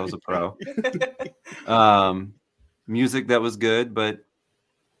plot, that was a pro. Music that was good, but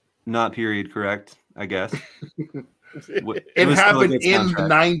not period correct, I guess. It happened in the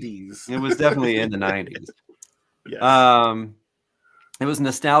 90s. It was definitely in the 90s. Yes. It was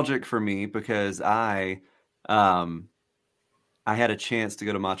nostalgic for me because I I had a chance to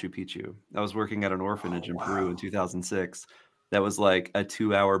go to Machu Picchu. I was working at an orphanage in Peru in 2006. That was like a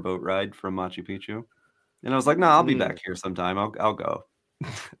 2-hour boat ride from Machu Picchu. And I was like, no, I'll be back here sometime. I'll go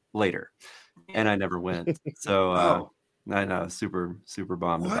later. And I never went. So I know, super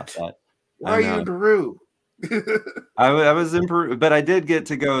bummed about that. Why are you in Peru? I was in Peru, but I did get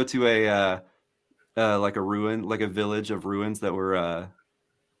to go to a like a ruin, like a village of ruins that were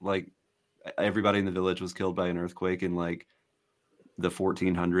like everybody in the village was killed by an earthquake in like the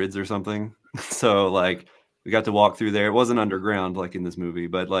 1400s or something. So like we got to walk through there. It wasn't underground like in this movie,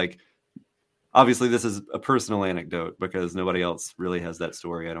 but like obviously this is a personal anecdote because nobody else really has that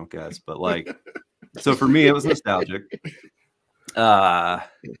story, I don't guess. But like, so for me, it was nostalgic. I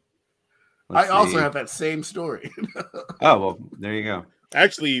also have that same story. Oh, well, there you go.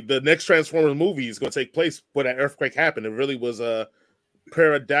 Actually, the next Transformers movie is going to take place when that earthquake happened. It really was a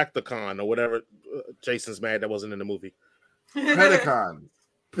Pterodactyl or whatever. Jason's mad that wasn't in the movie. Predacon.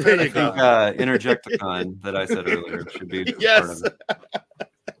 There you go. Interjecticon that I said earlier should be yes. Part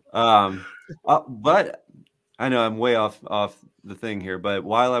of it. But I know I'm way off the thing here. But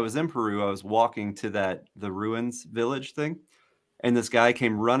while I was in Peru, I was walking to the ruins village thing, and this guy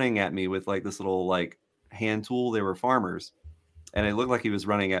came running at me with like this little like hand tool. They were farmers, and it looked like he was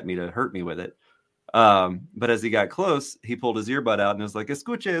running at me to hurt me with it. But as he got close, he pulled his earbud out and was like,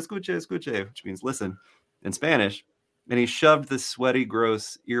 "Escuche, escuche, escuche," which means listen in Spanish. And he shoved this sweaty,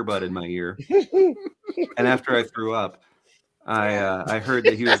 gross earbud in my ear. And after I threw up, I heard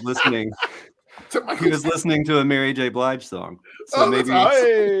that he was listening. He was listening to a Mary J. Blige song. So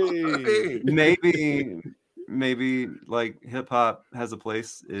maybe like hip hop has a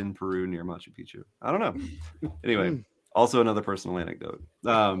place in Peru near Machu Picchu. I don't know. Anyway, also another personal anecdote.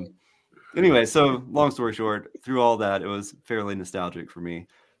 Anyway, so long story short, through all that, it was fairly nostalgic for me.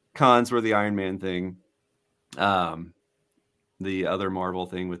 Cons were the Iron Man thing. The other Marvel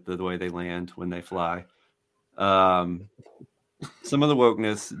thing with the way they land when they fly. Some of the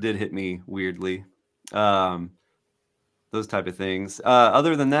wokeness did hit me weirdly. Those type of things.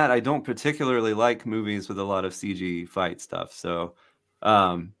 Other than that, I don't particularly like movies with a lot of CG fight stuff. So,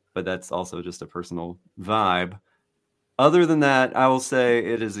 but that's also just a personal vibe. Other than that, I will say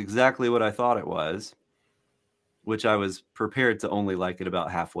it is exactly what I thought it was, which I was prepared to only like it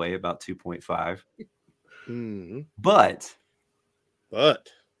about halfway, about 2.5. Mm-hmm. But I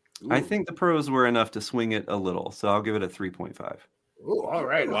Ooh. think the pros were enough to swing it a little, so I'll give it a 3.5. Oh, all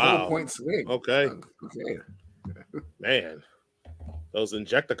right. Wow. 4-point swing. Okay. Okay. Man, those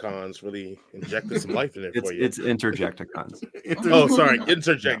Injecticons really injected some life in it for you. It's Interjecticons. Oh, sorry.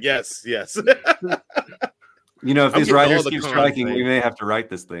 Interject. Yes. You know, if these writers keep striking, we may have to write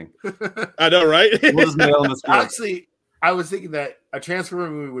this thing. I know, right? We'll just mail them a script. Actually, I was thinking that a Transformer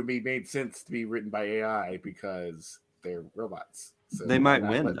movie would be made sense to be written by AI because they're robots. So they might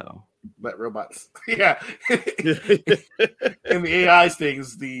win, though. But robots. Yeah. In the AI's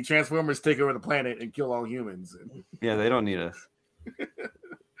things, the Transformers take over the planet and kill all humans. Yeah, they don't need us. All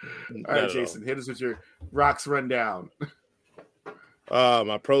right, Jason, hit us with your rocks rundown.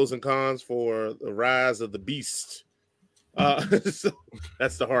 My pros and cons for The Rise of the Beast. So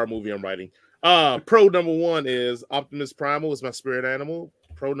that's the horror movie I'm writing. Pro number 1 is Optimus Primal is my spirit animal.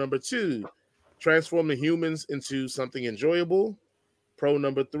 Pro number 2, transforming humans into something enjoyable. Pro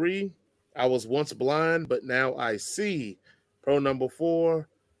number 3, I was once blind, but now I see. Pro number 4,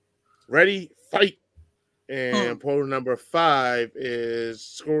 ready, fight. And pro number 5 is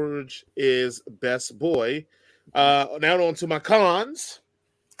Scourge is best boy. Now on to my cons.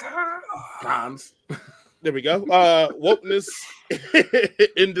 Cons. There we go. Wokeness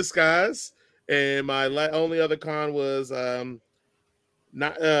in disguise. And my only other con was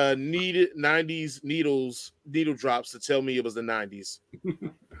needed 90s needle drops to tell me it was the 90s.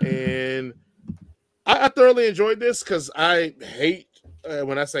 And I thoroughly enjoyed this because I hate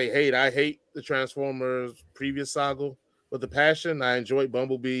when I say hate, I hate the Transformers previous saga with a passion. I enjoyed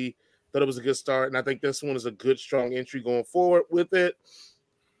Bumblebee, thought it was a good start, and I think this one is a good strong entry going forward with it.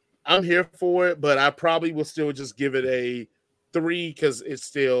 I'm here for it, but I probably will still just give it a 3 because it's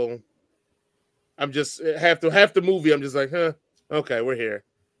still I'm just half the movie I'm just like, okay, we're here.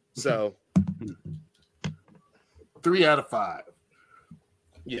 So 3 out of 5.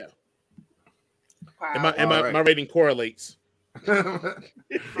 Yeah. Wow. And my rating correlates.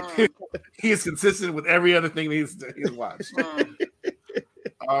 He is consistent with every other thing he's watched.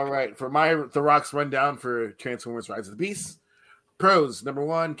 All right, for the rocks rundown for Transformers: Rise of the Beasts. Pros: number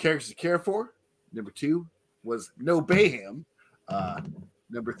 1, characters to care for. Number 2 was no Bayham.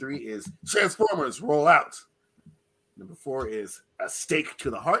 Number 3 is Transformers roll out. Number 4 is a stake to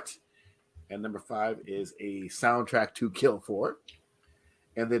the heart. And number 5 is a soundtrack to kill for.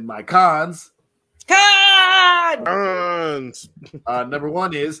 And then my cons. Cons. Number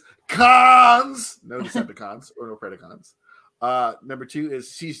 1 is cons. No Decepticons or no Predacons. Number 2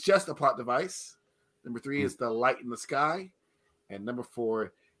 is she's just a plot device. Number 3 is the light in the sky. And number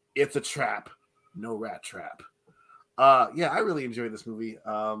 4, it's a trap. No rat trap. Yeah, I really enjoyed this movie.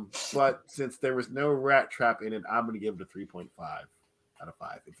 But since there was no rat trap in it, I'm going to give it a 3.5 out of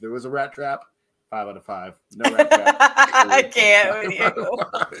 5. If there was a rat trap, 5 out of 5. No rat trap. I can't with you.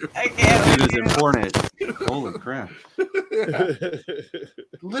 I can't. It is important. Holy crap.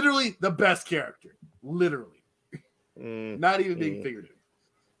 Literally the best character. Literally. Not even being figurative.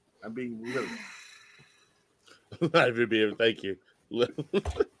 I'm being literal. Not even being. Thank you. You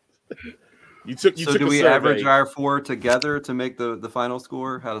took. So do we average our 4 together to make the final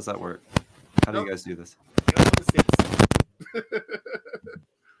score? How does that work? How do you guys do this?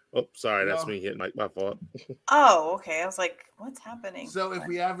 Oh, sorry, that's me hitting my fault. Oh, okay. I was like, what's happening? So if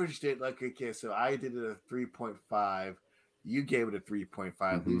we averaged it, like, okay, so I did it a 3.5. You gave it a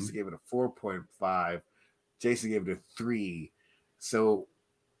 3.5. Lisa gave it a 4.5. Jason gave it a 3. So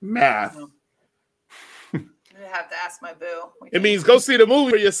math. I have to ask my boo. It means go see the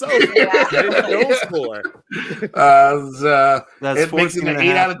movie for yourself. Don't score. That's it makes it an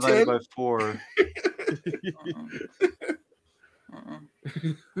 8 out of 10 by 4.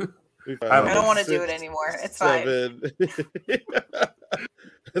 I don't want to do it anymore. It's 7. Fine.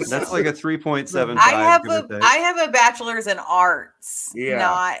 That's like a 3.75. I have a bachelor's in arts,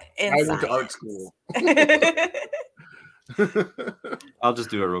 not in I science. went to art school. I'll just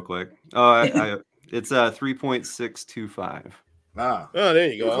do it real quick. Oh, it's 3.625. Oh,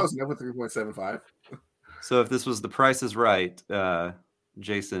 there you go. Close enough with 3.75. So if this was The Price is Right,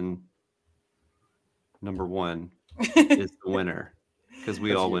 Jason, number 1, is the winner because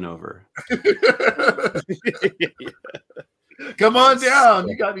we all went over. Come on down.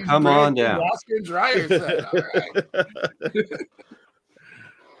 You got me. Come on down. Oscar and Dreyer set. All right.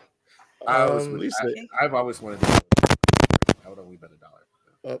 I've always wanted to. I would only bet $1.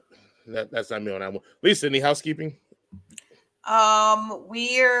 Oh, that's not me on that one. Lisa, any housekeeping?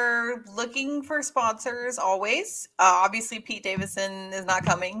 We're looking for sponsors always. Obviously, Pete Davidson is not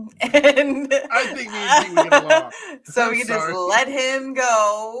coming, and I think we get along. So we can just let him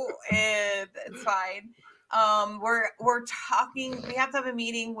go, and it's fine. We're talking. We have to have a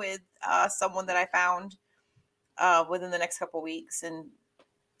meeting with someone that I found within the next couple of weeks, and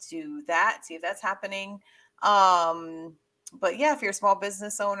do that. See if that's happening. But yeah, if you're a small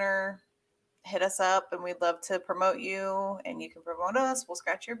business owner, hit us up and we'd love to promote you, and you can promote us. We'll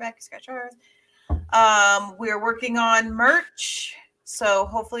scratch your back, you scratch ours. We're working on merch, so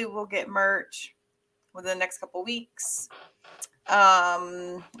hopefully we'll get merch within the next couple weeks.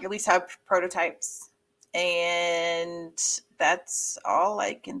 At least have prototypes, and that's all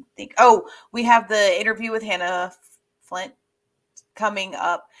I can think. Oh, we have the interview with Hannah Flint coming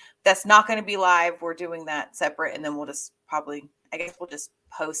up. That's not going to be live. We're doing that separate, and then we'll just we'll just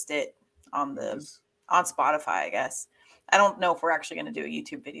post it on Spotify, I guess. I don't know if we're actually going to do a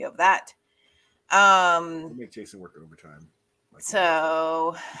YouTube video of that. We'll make Jason work overtime.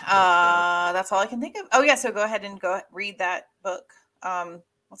 So that's all I can think of. Oh yeah, so go ahead and read that book.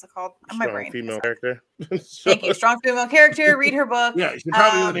 What's it called? Strong female character. Thank you. Strong female character. Read her book. Yeah, you should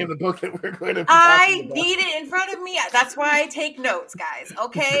probably name the book that we're going to be I need it in front of me. That's why I take notes, guys.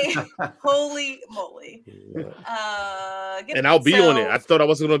 Okay. Holy moly. And I'll be on it. I thought I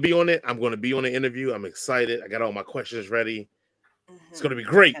wasn't going to be on it. I'm going to be on the interview. I'm excited. I got all my questions ready. It's going to be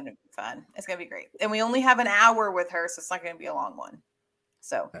great. It's going to be fun. It's going to be great. And we only have an hour with her, so it's not going to be a long one.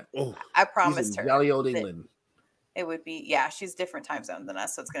 So I promised her. Jolly old England. It would be, she's different time zone than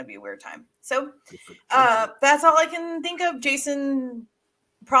us, so it's going to be a weird time. So that's all I can think of. Jason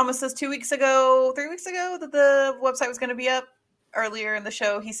promised us 3 weeks ago, that the website was going to be up. Earlier in the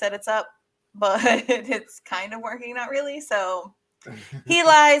show, he said it's up, but it's kind of working, not really. So he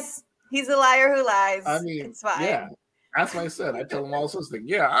lies. He's a liar who lies. I mean, it's fine. Yeah, that's what I said. I tell him all sorts of things.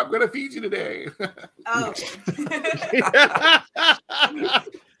 Yeah, I'm going to feed you today. Oh.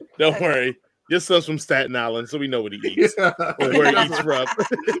 Don't worry. Your son's from Staten Island, so we know what he eats. Or where he eats from.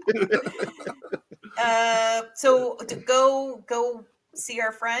 So go see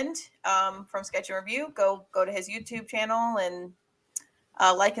our friend from Sketch and Review. Go to his YouTube channel and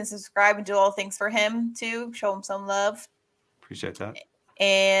like and subscribe and do all things for him too. Show him some love. Appreciate that.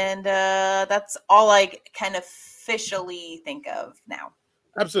 And that's all I can officially think of now.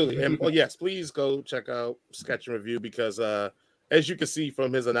 Absolutely. And yes, please go check out Sketch and Review because as you can see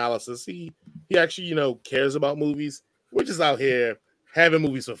from his analysis, he actually, cares about movies. We're just out here having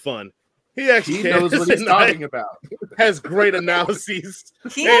movies for fun. He actually knows what he's talking about. Has great analyses.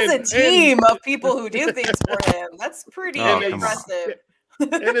 He has a team of people who do things for him. That's pretty impressive.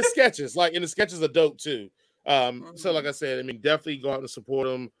 And his sketches, and the sketches are dope too. So like I said, I mean, definitely go out and support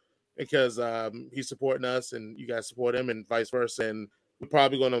him because he's supporting us and you guys support him and vice versa. And we're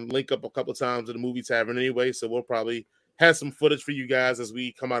probably going to link up a couple of times at the movie tavern anyway. So we'll probably have some footage for you guys as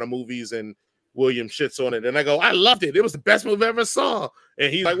we come out of movies and William shits on it. And I go, I loved it. It was the best movie I ever saw.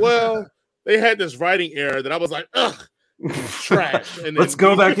 And he's like, well, they had this writing error that I was like, ugh, trash. And let's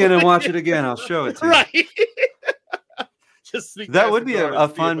go back in and watch it again. I'll show it to you. Right. That would be a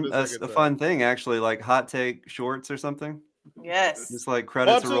fun thing, actually, like hot take shorts or something. Yes. Just like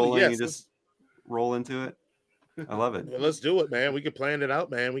credits are rolling, you just roll into it. I love it. Well, let's do it, man. We can plan it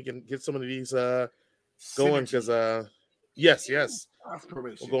out, man. We can get some of these going because yes.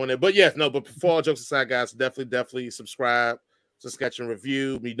 We're going there. But but before all jokes aside, guys, definitely subscribe to Sketch and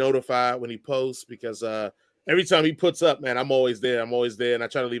Review. Be notified when he posts because every time he puts up, man, I'm always there. And I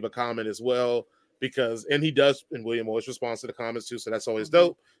try to leave a comment as well. And he does, and William always responds to the comments too, so that's always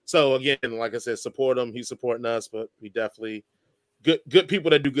dope. So again, like I said, support him. He's supporting us, but we definitely good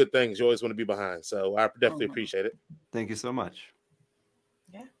people that do good things. You always want to be behind. So I definitely appreciate it. Thank you so much.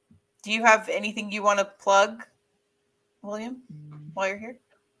 Yeah. Do you have anything you want to plug, William, while you're here?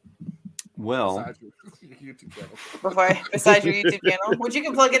 Well, besides your YouTube channel, which you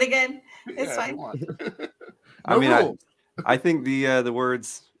can plug it again. It's fine. I mean, I think the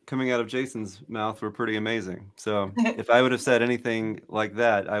words coming out of Jason's mouth were pretty amazing. So if I would have said anything like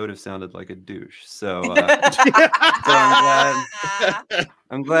that, I would have sounded like a douche. So,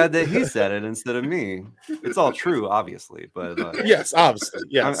 I'm glad that he said it instead of me. It's all true, obviously, but yes, obviously,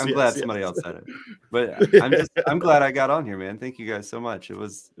 yes. I'm glad somebody else said it. But I'm glad I got on here, man. Thank you guys so much. It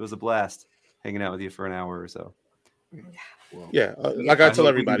was a blast hanging out with you for an hour or so. Like I tell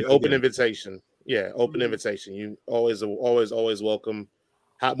everybody, open invitation. Yeah, open invitation. You always welcome.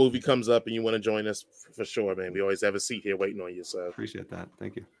 Hot movie comes up and you want to join us for sure, man. We always have a seat here waiting on you. So appreciate that.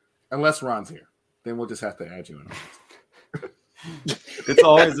 Thank you. Unless Ron's here, then we'll just have to add you in. It's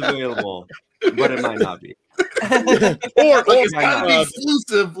always available, but it might not be. or it's gotta be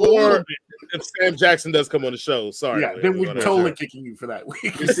exclusive. Or if Sam Jackson does come on the show, sorry. Yeah, then we're totally kicking you for that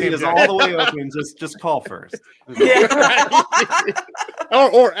week. You see, it's all the way open. Just call first. Yeah.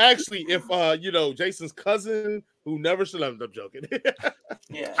 or actually, if Jason's cousin who never should have. I'm joking.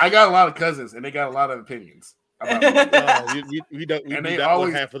 Yeah, I got a lot of cousins, and they got a lot of opinions. We don't. And they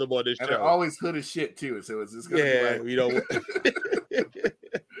always have for them on this show. And they're always hood as shit too. So it's just gonna be like, we don't.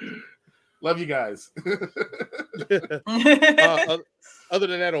 Love you guys. Other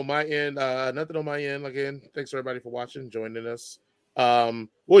than that, on my end, nothing on my end. Again, thanks everybody for watching, joining us.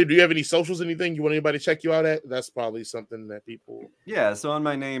 William, do you have any socials, anything you want anybody to check you out at? That's probably something that people. Yeah, so on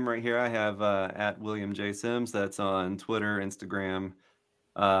my name right here, I have at William J. Sims. That's on Twitter, Instagram,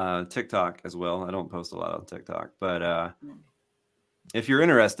 TikTok as well. I don't post a lot on TikTok, but if you're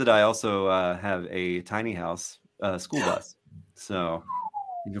interested, I also have a tiny house school bus. So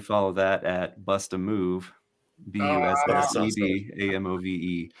you can follow that at Bust a Move,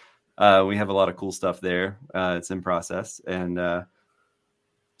 BUSSEDAMOVE. We have a lot of cool stuff there. It's in process. And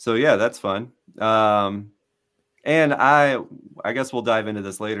so, yeah, that's fun. And I guess we'll dive into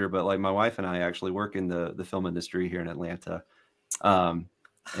this later, but like my wife and I actually work in the film industry here in Atlanta.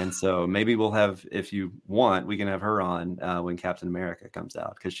 And so maybe we'll have, if you want, we can have her on when Captain America comes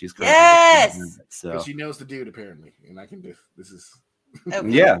out because she's great. Yes. So she knows the dude apparently, and I can do this is. Okay.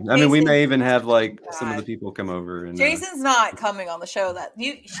 Yeah, I mean, we may even have like some of the people come over. And Jason's not coming on the show.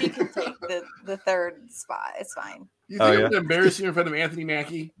 She can take the third spot. It's fine. You think I'm gonna embarrass you in front of Anthony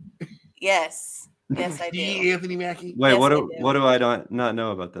Mackie? Yes, I do. Anthony Mackie. Wait, yes, what do I not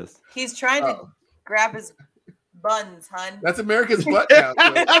know about this? He's trying to grab his buns, hun. That's America's butt now.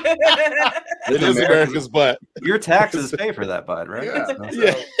 So. It is America's butt. Your taxes pay for that butt, right?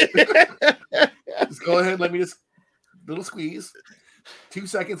 Yeah. Just go ahead. Let me just little squeeze. 2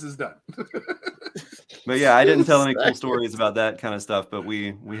 seconds is done. But yeah, I didn't tell any cool stories about that kind of stuff, but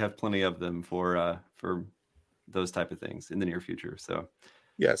we have plenty of them for those type of things in the near future. So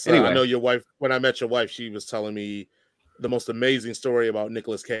yes, anyway. I know your wife. When I met your wife, she was telling me the most amazing story about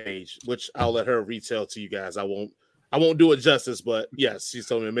Nicolas Cage, which I'll let her retell to you guys. I won't do it justice, but yes, she's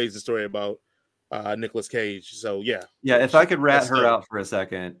told me an amazing story about Nicolas Cage. So yeah. If I could rat her out for a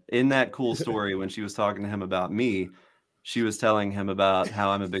second, in that cool story when she was talking to him about me, she was telling him about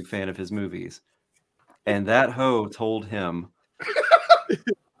how I'm a big fan of his movies. And that hoe told him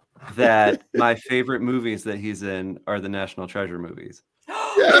that my favorite movies that he's in are the National Treasure movies.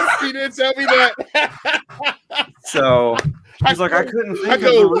 Yes, she did tell me that. So He's like, I couldn't think of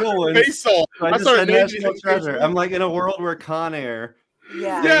the real one. Face Off. I just said National Treasure. I'm like, in a world where Con Air,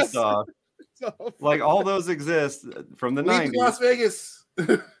 Face Off, like all those exist from the 90s. Las Vegas.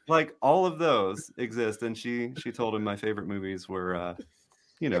 Like all of those exist, and she told him my favorite movies were,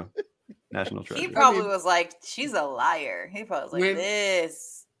 National Treasure. He probably was like, she's a liar. He probably was like,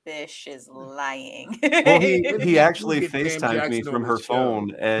 this fish is lying. Well, he actually FaceTimed me from her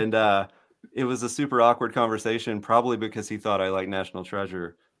phone, and it was a super awkward conversation, probably because he thought I liked National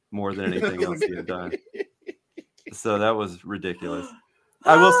Treasure more than anything else he had done. So that was ridiculous.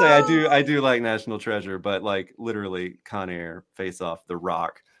 I will say I do like National Treasure, but like literally Con Air, Face Off, The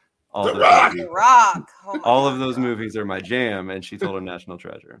Rock, all of those movies are my jam, and she told him National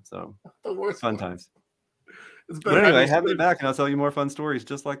Treasure. So fun times. But anyway, have me back and I'll tell you more fun stories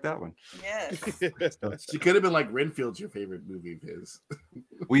just like that one. Yes. She could have been like Renfield's your favorite movie of his.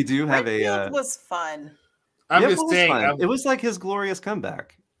 We do have Renfield was fun. I'm just saying. It was like his glorious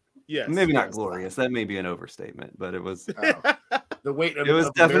comeback. Yes. Maybe not glorious. That may be an overstatement, but it was the weight of, it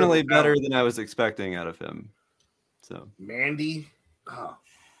was definitely better than I was expecting out of him. So Mandy. Oh.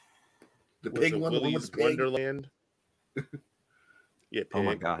 The was pig one, Willy's Wonderland. Yeah, Pig, oh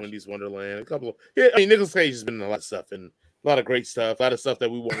my gosh. Wendy's Wonderland. A couple of Nicolas Cage has been in a lot of stuff and a lot of great stuff, a lot of stuff that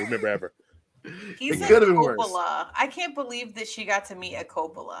we won't remember ever. He's a Coppola. I can't believe that she got to meet a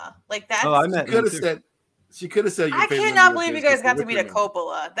Coppola. Like that. Oh, I met him too. She could have said. I cannot believe you guys got to meet a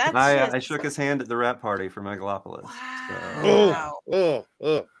Coppola. That's I shook his hand at the rap party for Megalopolis. Wow. So.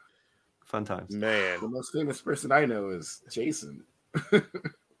 Fun times. Man, the most famous person I know is Jason.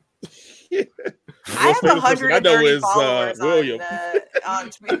 I have 130 followers on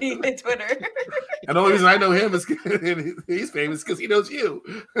Twitter. And the only reason I know him is he's famous because he knows you.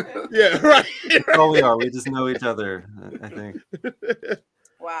 Yeah, right. That's all we are. We just know each other, I think.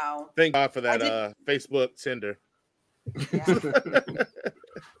 Wow. Thank God for that Facebook Tinder. Yeah.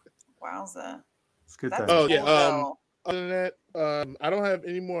 Wowza. It's good. Oh, yeah. Other than that, I don't have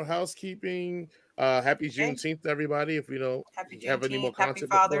any more housekeeping. Happy Juneteenth, everybody. If we don't have any more content, Happy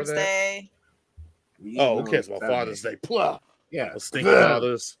Father's Day. Oh, who cares about Father's Day? Blah. Yeah, stinking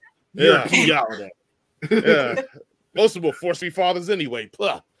fathers. Yeah, yeah. Most of them will force me fathers anyway.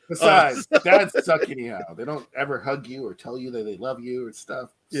 Blah. Besides, dads suck anyhow. They don't ever hug you or tell you that they love you or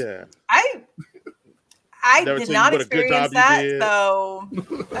stuff. Yeah. I did not experience that, so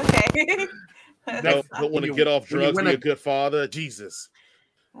okay. Don't want to get off drugs, be a good father. Jesus.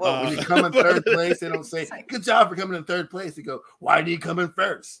 Well, when you come in third place, they don't say, good job for coming in third place. They go, why do you come in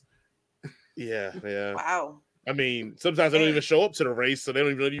first? Yeah. Wow. I mean, sometimes they don't even show up to the race, so they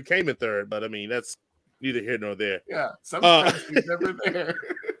don't even know you came in third. But I mean, that's neither here nor there. Yeah. Sometimes you're never there.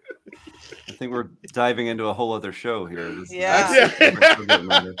 I think we're diving into a whole other show here. Yeah.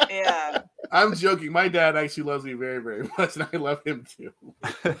 I'm joking. My dad actually loves me very, very much, and I love him too.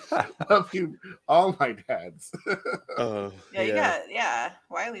 Love you, all my dads.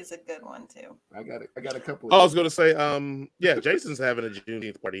 Wiley's a good one too. I got a couple. I was going to say, Jason's having a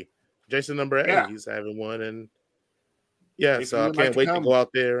Juneteenth party. Jason number 8, he's having one, and so I can't wait to go out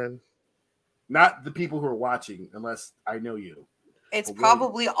there and. Not the people who are watching, unless I know you. It's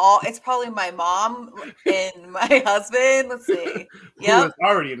probably my mom and my husband. Let's see. Who is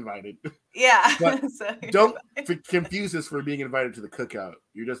already invited. Yeah. But don't confuse us for being invited to the cookout.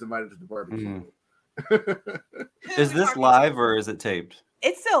 You're just invited to the barbecue. Is this live or is it taped?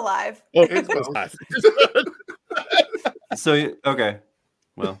 It's still live. Oh, it's live. So, okay.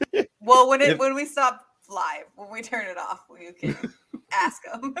 Well, when we stop live, when we turn it off, you can ask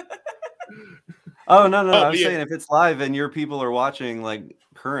them. Oh no! I'm saying if it's live and your people are watching, like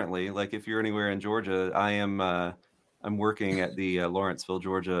currently, like if you're anywhere in Georgia, I'm working at the Lawrenceville,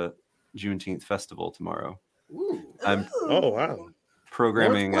 Georgia Juneteenth Festival tomorrow. Ooh. Oh wow!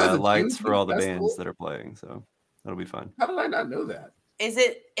 Programming lights for all the bands that are playing, so that'll be fun. How did I not know that? Is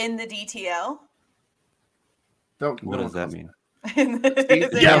it in the DTL? What does that mean? It's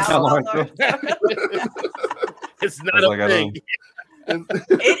not a thing. It is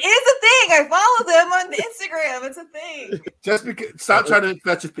a thing. I follow them on Instagram. It's a thing. Just because, stop trying to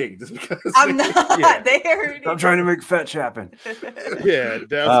fetch a thing. Just because I'm not there. I'm trying to make fetch happen. Yeah,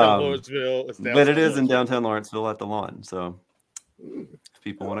 downtown Lawrenceville. But it is in downtown Lawrenceville at the Lawn. So if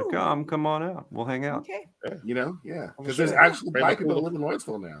people want to come on out. We'll hang out. Okay. Because there's actually black people that live in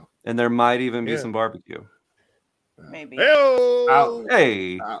Lawrenceville now, and there might even be some barbecue. Maybe. I'll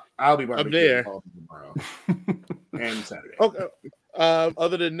be barbecuing up there tomorrow and Saturday. Okay.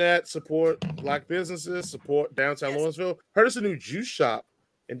 Other than that, support black businesses, support downtown Lawrenceville. Heard it's a new juice shop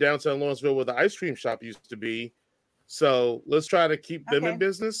in downtown Lawrenceville where the ice cream shop used to be. So let's try to keep them in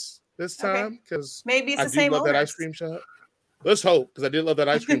business this time because maybe it's I the same love owners. that ice cream shop. let's hope, because I did love that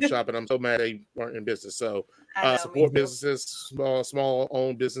ice cream shop, and I'm so mad they weren't in business. So support businesses, small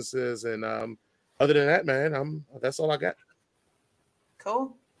owned businesses, and other than that, man, that's all I got.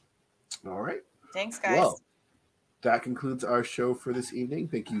 Cool. All right. Thanks, guys. Well, that concludes our show for this evening.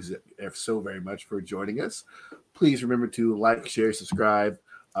 Thank you so very much for joining us. Please remember to like, share, subscribe,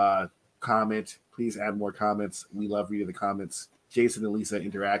 comment. Please add more comments. We love reading the comments. Jason and Lisa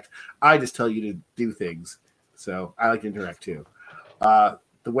interact. I just tell you to do things. So I like to interact too. The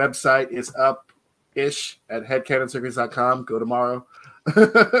website is up-ish at headcannoncircus.com. Go tomorrow.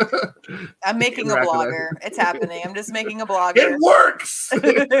 I'm making a blogger. It's happening. I'm just making a blogger. It works. A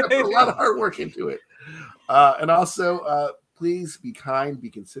lot of hard work into it. And also, please be kind, be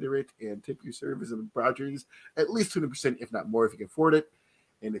considerate, and tip your servers and Rogers at least 20%, if not more, if you can afford it.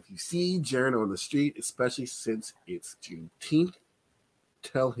 And if you see Jaron on the street, especially since it's Juneteenth,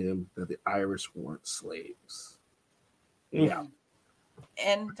 tell him that the Irish weren't slaves. Yeah.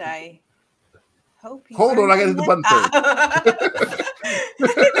 And I hope you hold on, I gotta hit the button first.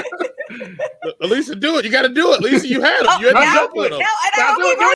 Lisa, do it. You got to do it. Lisa, you had him. You had to jump with him. No, I don't